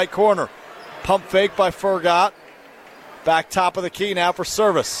 kicks it right corner. Pump fake by Fergat. Back top of the key now for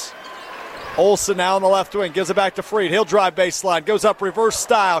Service. Olson now on the left wing, gives it back to Freed. He'll drive baseline, goes up reverse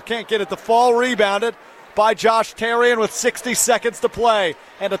style, can't get it to fall, rebounded by Josh Tarian with 60 seconds to play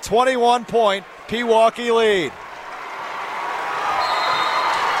and a 21-point Pewaukee lead.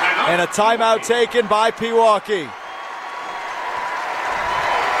 And a timeout taken by Pewaukee.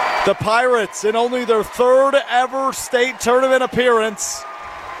 The Pirates, in only their 3rd ever state tournament appearance,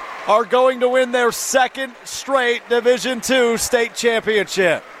 are going to win their 2nd straight Division II state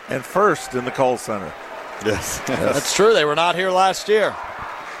championship. And first in the Kohl Center. Yes. That's true. They were not here last year.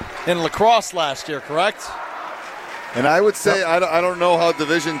 In La Crosse last year, correct? And I would say, I don't know how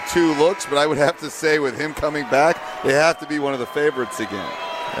Division II looks, but I would have to say with him coming back, they have to be one of the favorites again.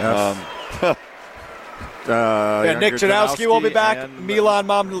 Yes. Nick Janowski will be back. Milan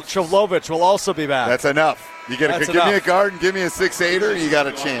Momchilovich will also be back. That's enough. You got to give me a guard and give me a 6'8", you got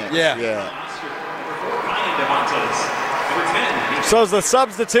a chance. Yeah. So as the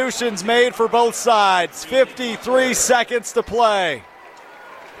substitutions made for both sides, 53 seconds to play.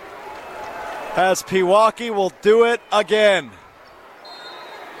 As Pewaukee will do it again.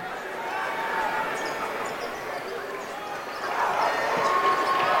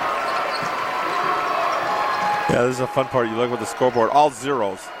 Yeah, this is a fun part. You look at the scoreboard, all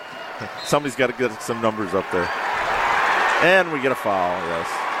zeros. Somebody's got to get some numbers up there. And we get a foul, yes.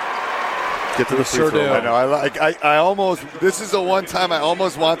 Get to the free throw. I know. I almost. This is the one time I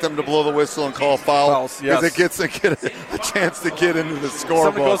almost want them to blow the whistle and call fouls because it gets a chance to get into the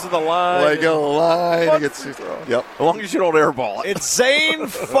scoreboard. Somebody goes to the line. Like a line. Gets yep. As long as you don't airball it. It's Zane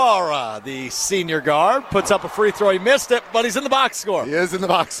Farah, the senior guard, puts up a free throw. He missed it, but he's in the box score. He is in the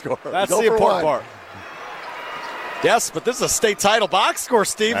box score. That's the important part. Yes, but this is a state title box score,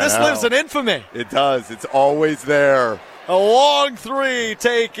 Steve. This lives in infamy. It does. It's always there. A long three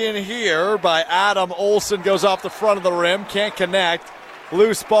taken here by Adam Olson. Goes off the front of the rim. Can't connect.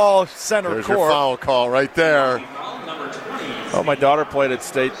 Loose ball, center There's court. Your foul call right there. Oh, my daughter played at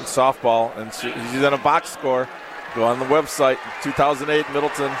state in softball, and she's in a box score. Go on the website, 2008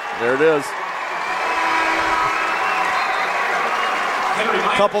 Middleton. There it is.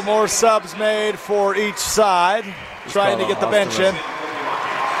 A couple more subs made for each side. Trying to get the bench in.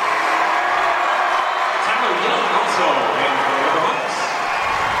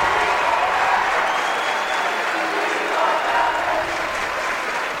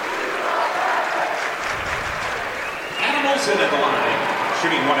 Adam Olson at the line,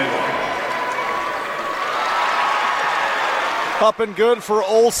 shooting 1 and 1. Up and good for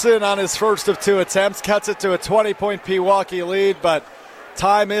Olsen on his first of 2 attempts. Cuts it to a 20-point Pewaukee lead, but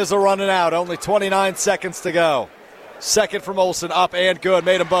time is running out. Only 29 seconds to go. Second from Olsen, up and good.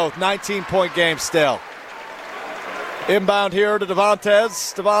 Made them both. 19-point game still. Inbound here to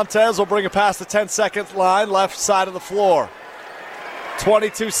Devontes. Devontes will bring it past the 10-second line, left side of the floor.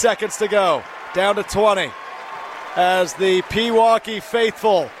 22 seconds to go. Down to 20. As the Pewaukee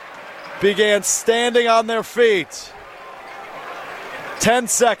faithful began standing on their feet. 10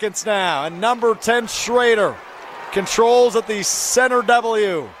 seconds now, and number 10 Schrader controls at the center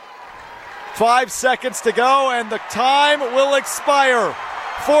W. 5 seconds to go, and the time will expire.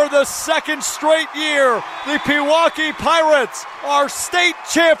 For the second straight year, the Pewaukee Pirates are state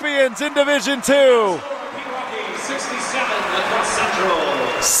champions in Division II.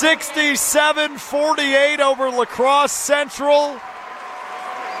 67-48 over La Crosse Central.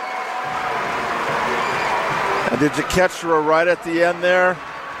 And did you catch her right at the end there?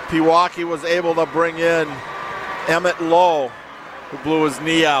 Pewaukee was able to bring in Emmett Lowe, who blew his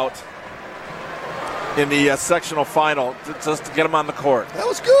knee out in the sectional final, just to get him on the court. That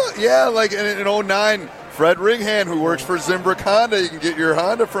was good. Yeah, like in 09, Fred Ringhan, who works for Zimbrick Honda, you can get your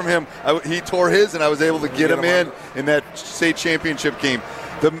Honda from him. He tore his, and I was able to get him in that state championship game.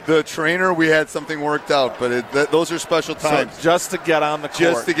 The trainer, we had something worked out, but those are special times. So just to get on the court.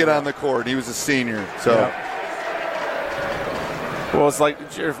 Just to get on the court. He was a senior. So. Yeah. Well, it's like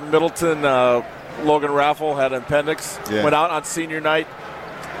Middleton, Logan Raffle had an appendix, went out on senior night.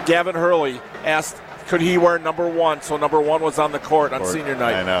 Gavin Hurley asked, could he wear number 1? So number 1 was on the court on senior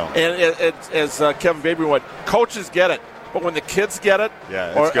night. I know. And as Kevin Baby went, coaches get it, but when the kids get it,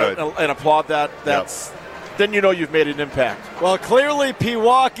 it's good. And applaud that, that's then you know you've made an impact. Well, clearly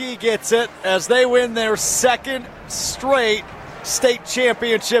Pewaukee gets it as they win their second straight state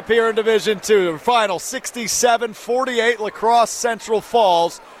championship here in Division II. The final 67-48, La Crosse Central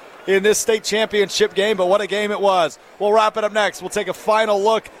falls in this state championship game, but what a game it was. We'll wrap it up next. We'll take a final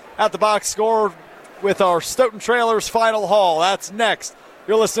look at the box score with our Stoughton Trailers Final Haul. That's next.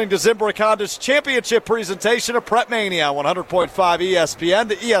 You're listening to Zimbrick Honda's championship presentation of Prep Mania, 100.5 ESPN,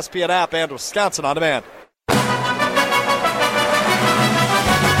 the ESPN app, and Wisconsin On Demand.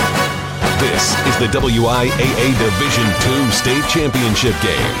 This is the WIAA Division II State Championship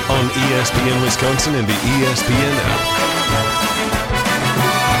game on ESPN Wisconsin and the ESPN app.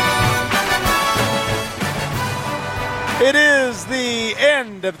 It is the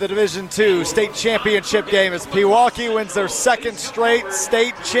end of the Division II State Championship game as Pewaukee wins their second straight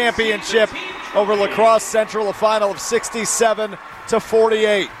state championship over La Crosse Central, a final of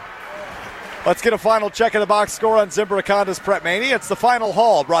 67-48. Let's get a final check of the box score on Zimbrick Honda's Prep Mania. It's the Final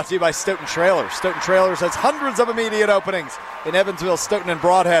Haul, brought to you by Stoughton Trailers. Stoughton Trailers has hundreds of immediate openings in Evansville, Stoughton, and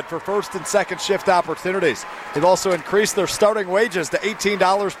Broadhead for first and second shift opportunities. They've also increased their starting wages to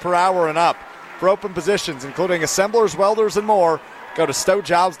 $18 per hour and up. For open positions, including assemblers, welders, and more, go to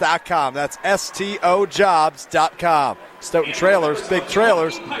stojobs.com. That's STOjobs.com. Stoughton Trailers,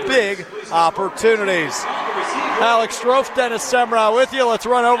 big opportunities. Alex Strouf, Dennis Semrau with you. Let's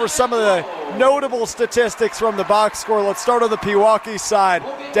run over some of the notable statistics from the box score. Let's start on the Pewaukee side.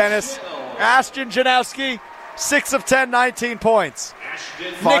 Dennis, Ashton Janowski, 6 of 10, 19 points.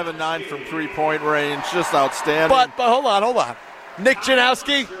 5 of 9 from three-point range, just outstanding. But hold on. Nick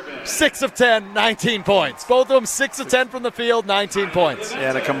Janowski, 6 of 10, 19 points. Both of them 6 of 10 from the field, 19 points.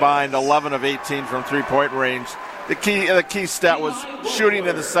 And a combined 11 of 18 from three-point range. The key stat was shooting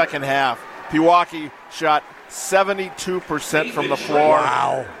in the second half. Pewaukee shot 72% from the floor.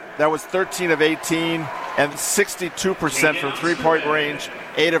 Wow. That was 13 of 18 and 62% from three-point range,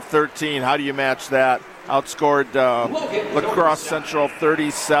 8 of 13. How do you match that? Outscored La Crosse Central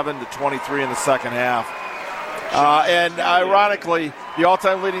 37-23 in the second half. And ironically, the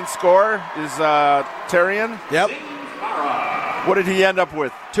all-time leading scorer is Terrian. Yep. What did he end up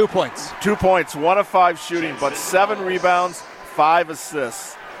with? 2 points. 2 points, 1 of 5 shooting, but 7 rebounds, 5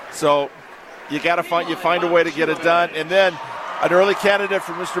 assists. So you find a way to get it done. And then an early candidate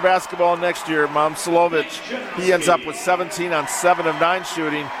for Mr. Basketball next year, Momcilovic, he ends up with 17 on 7 of 9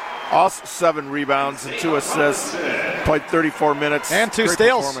 shooting, also 7 rebounds and 2 assists. Played 34 minutes. And 2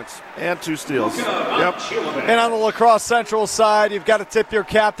 steals. And 2 steals. Yep. And on the La Crosse Central side, you've got to tip your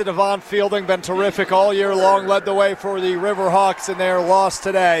captain, Yvonne Fielding. Been terrific all year long. Led the way for the Riverhawks in their loss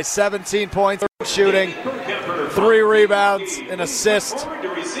today. 17 points shooting, 3 rebounds, an assist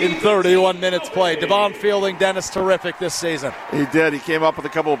in 31 minutes played. Devon Fielding, Dennis, terrific this season. He did. He came up with a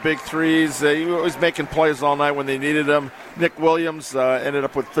couple of big threes. He was making plays all night when they needed him. Nick Williams ended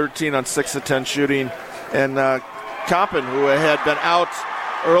up with 13 on 6 of 10 shooting. And Compton, who had been out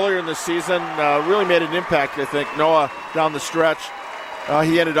earlier in the season. Really made an impact, I think. Noah down the stretch.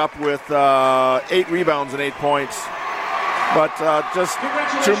 He ended up with 8 rebounds and 8 points. But just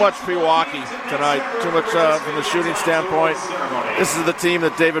too much Pewaukee tonight. Too much from the shooting standpoint. This is the team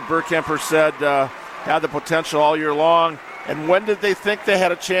that David Burkemper said had the potential all year long. And when did they think they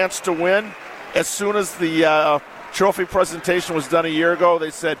had a chance to win? As soon as the trophy presentation was done a year ago,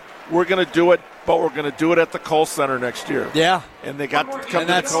 they said, we're going to do it, but we're going to do it at the Kohl Center next year. Yeah. And they got to come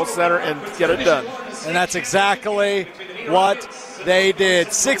to the Kohl Center and get it done. And that's exactly what they did.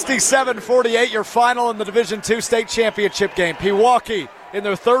 67-48, your final in the Division II state championship game. Pewaukee, in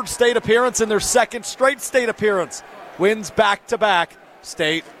their 3rd state appearance and their 2nd straight state appearance, wins back-to-back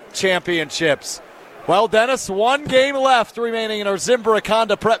state championships. Well, Dennis, 1 game left remaining in our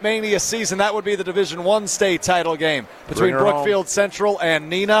Zimbrick-Honda Prep Mania season. That would be the Division I state title game between Brookfield Central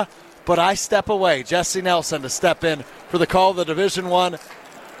and Neenah. But I step away, Jesse Nelson, to step in for the call of the Division I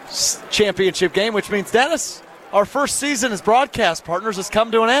championship game, which means, Dennis, our first season as broadcast partners has come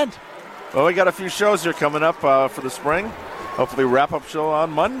to an end. Well, we got a few shows here coming up for the spring. Hopefully, wrap-up show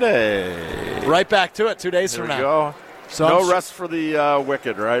on Monday. Right back to it 2 days from now. There we go. So no rest for the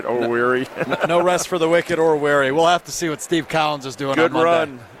wicked, right? Or weary. No rest for the wicked or weary. We'll have to see what Steve Collins is doing on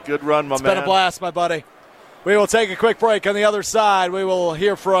Monday. Good run, my man. It's been a blast, my buddy. We will take a quick break. On the other side, we will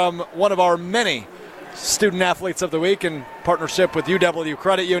hear from one of our many Student Athletes of the Week in partnership with UW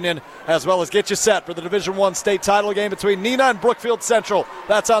Credit Union, as well as get you set for the Division I state title game between Neenah and Brookfield Central.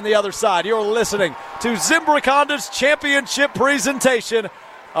 That's on the other side. You're listening to Zimbrick Honda's championship presentation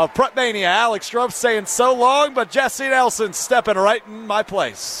of Prep Mania. Alex Strouf saying so long, but Jesse Nelson stepping right in my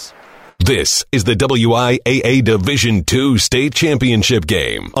place. This is the WIAA Division II state championship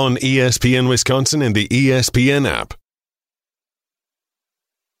game on ESPN Wisconsin and the ESPN app.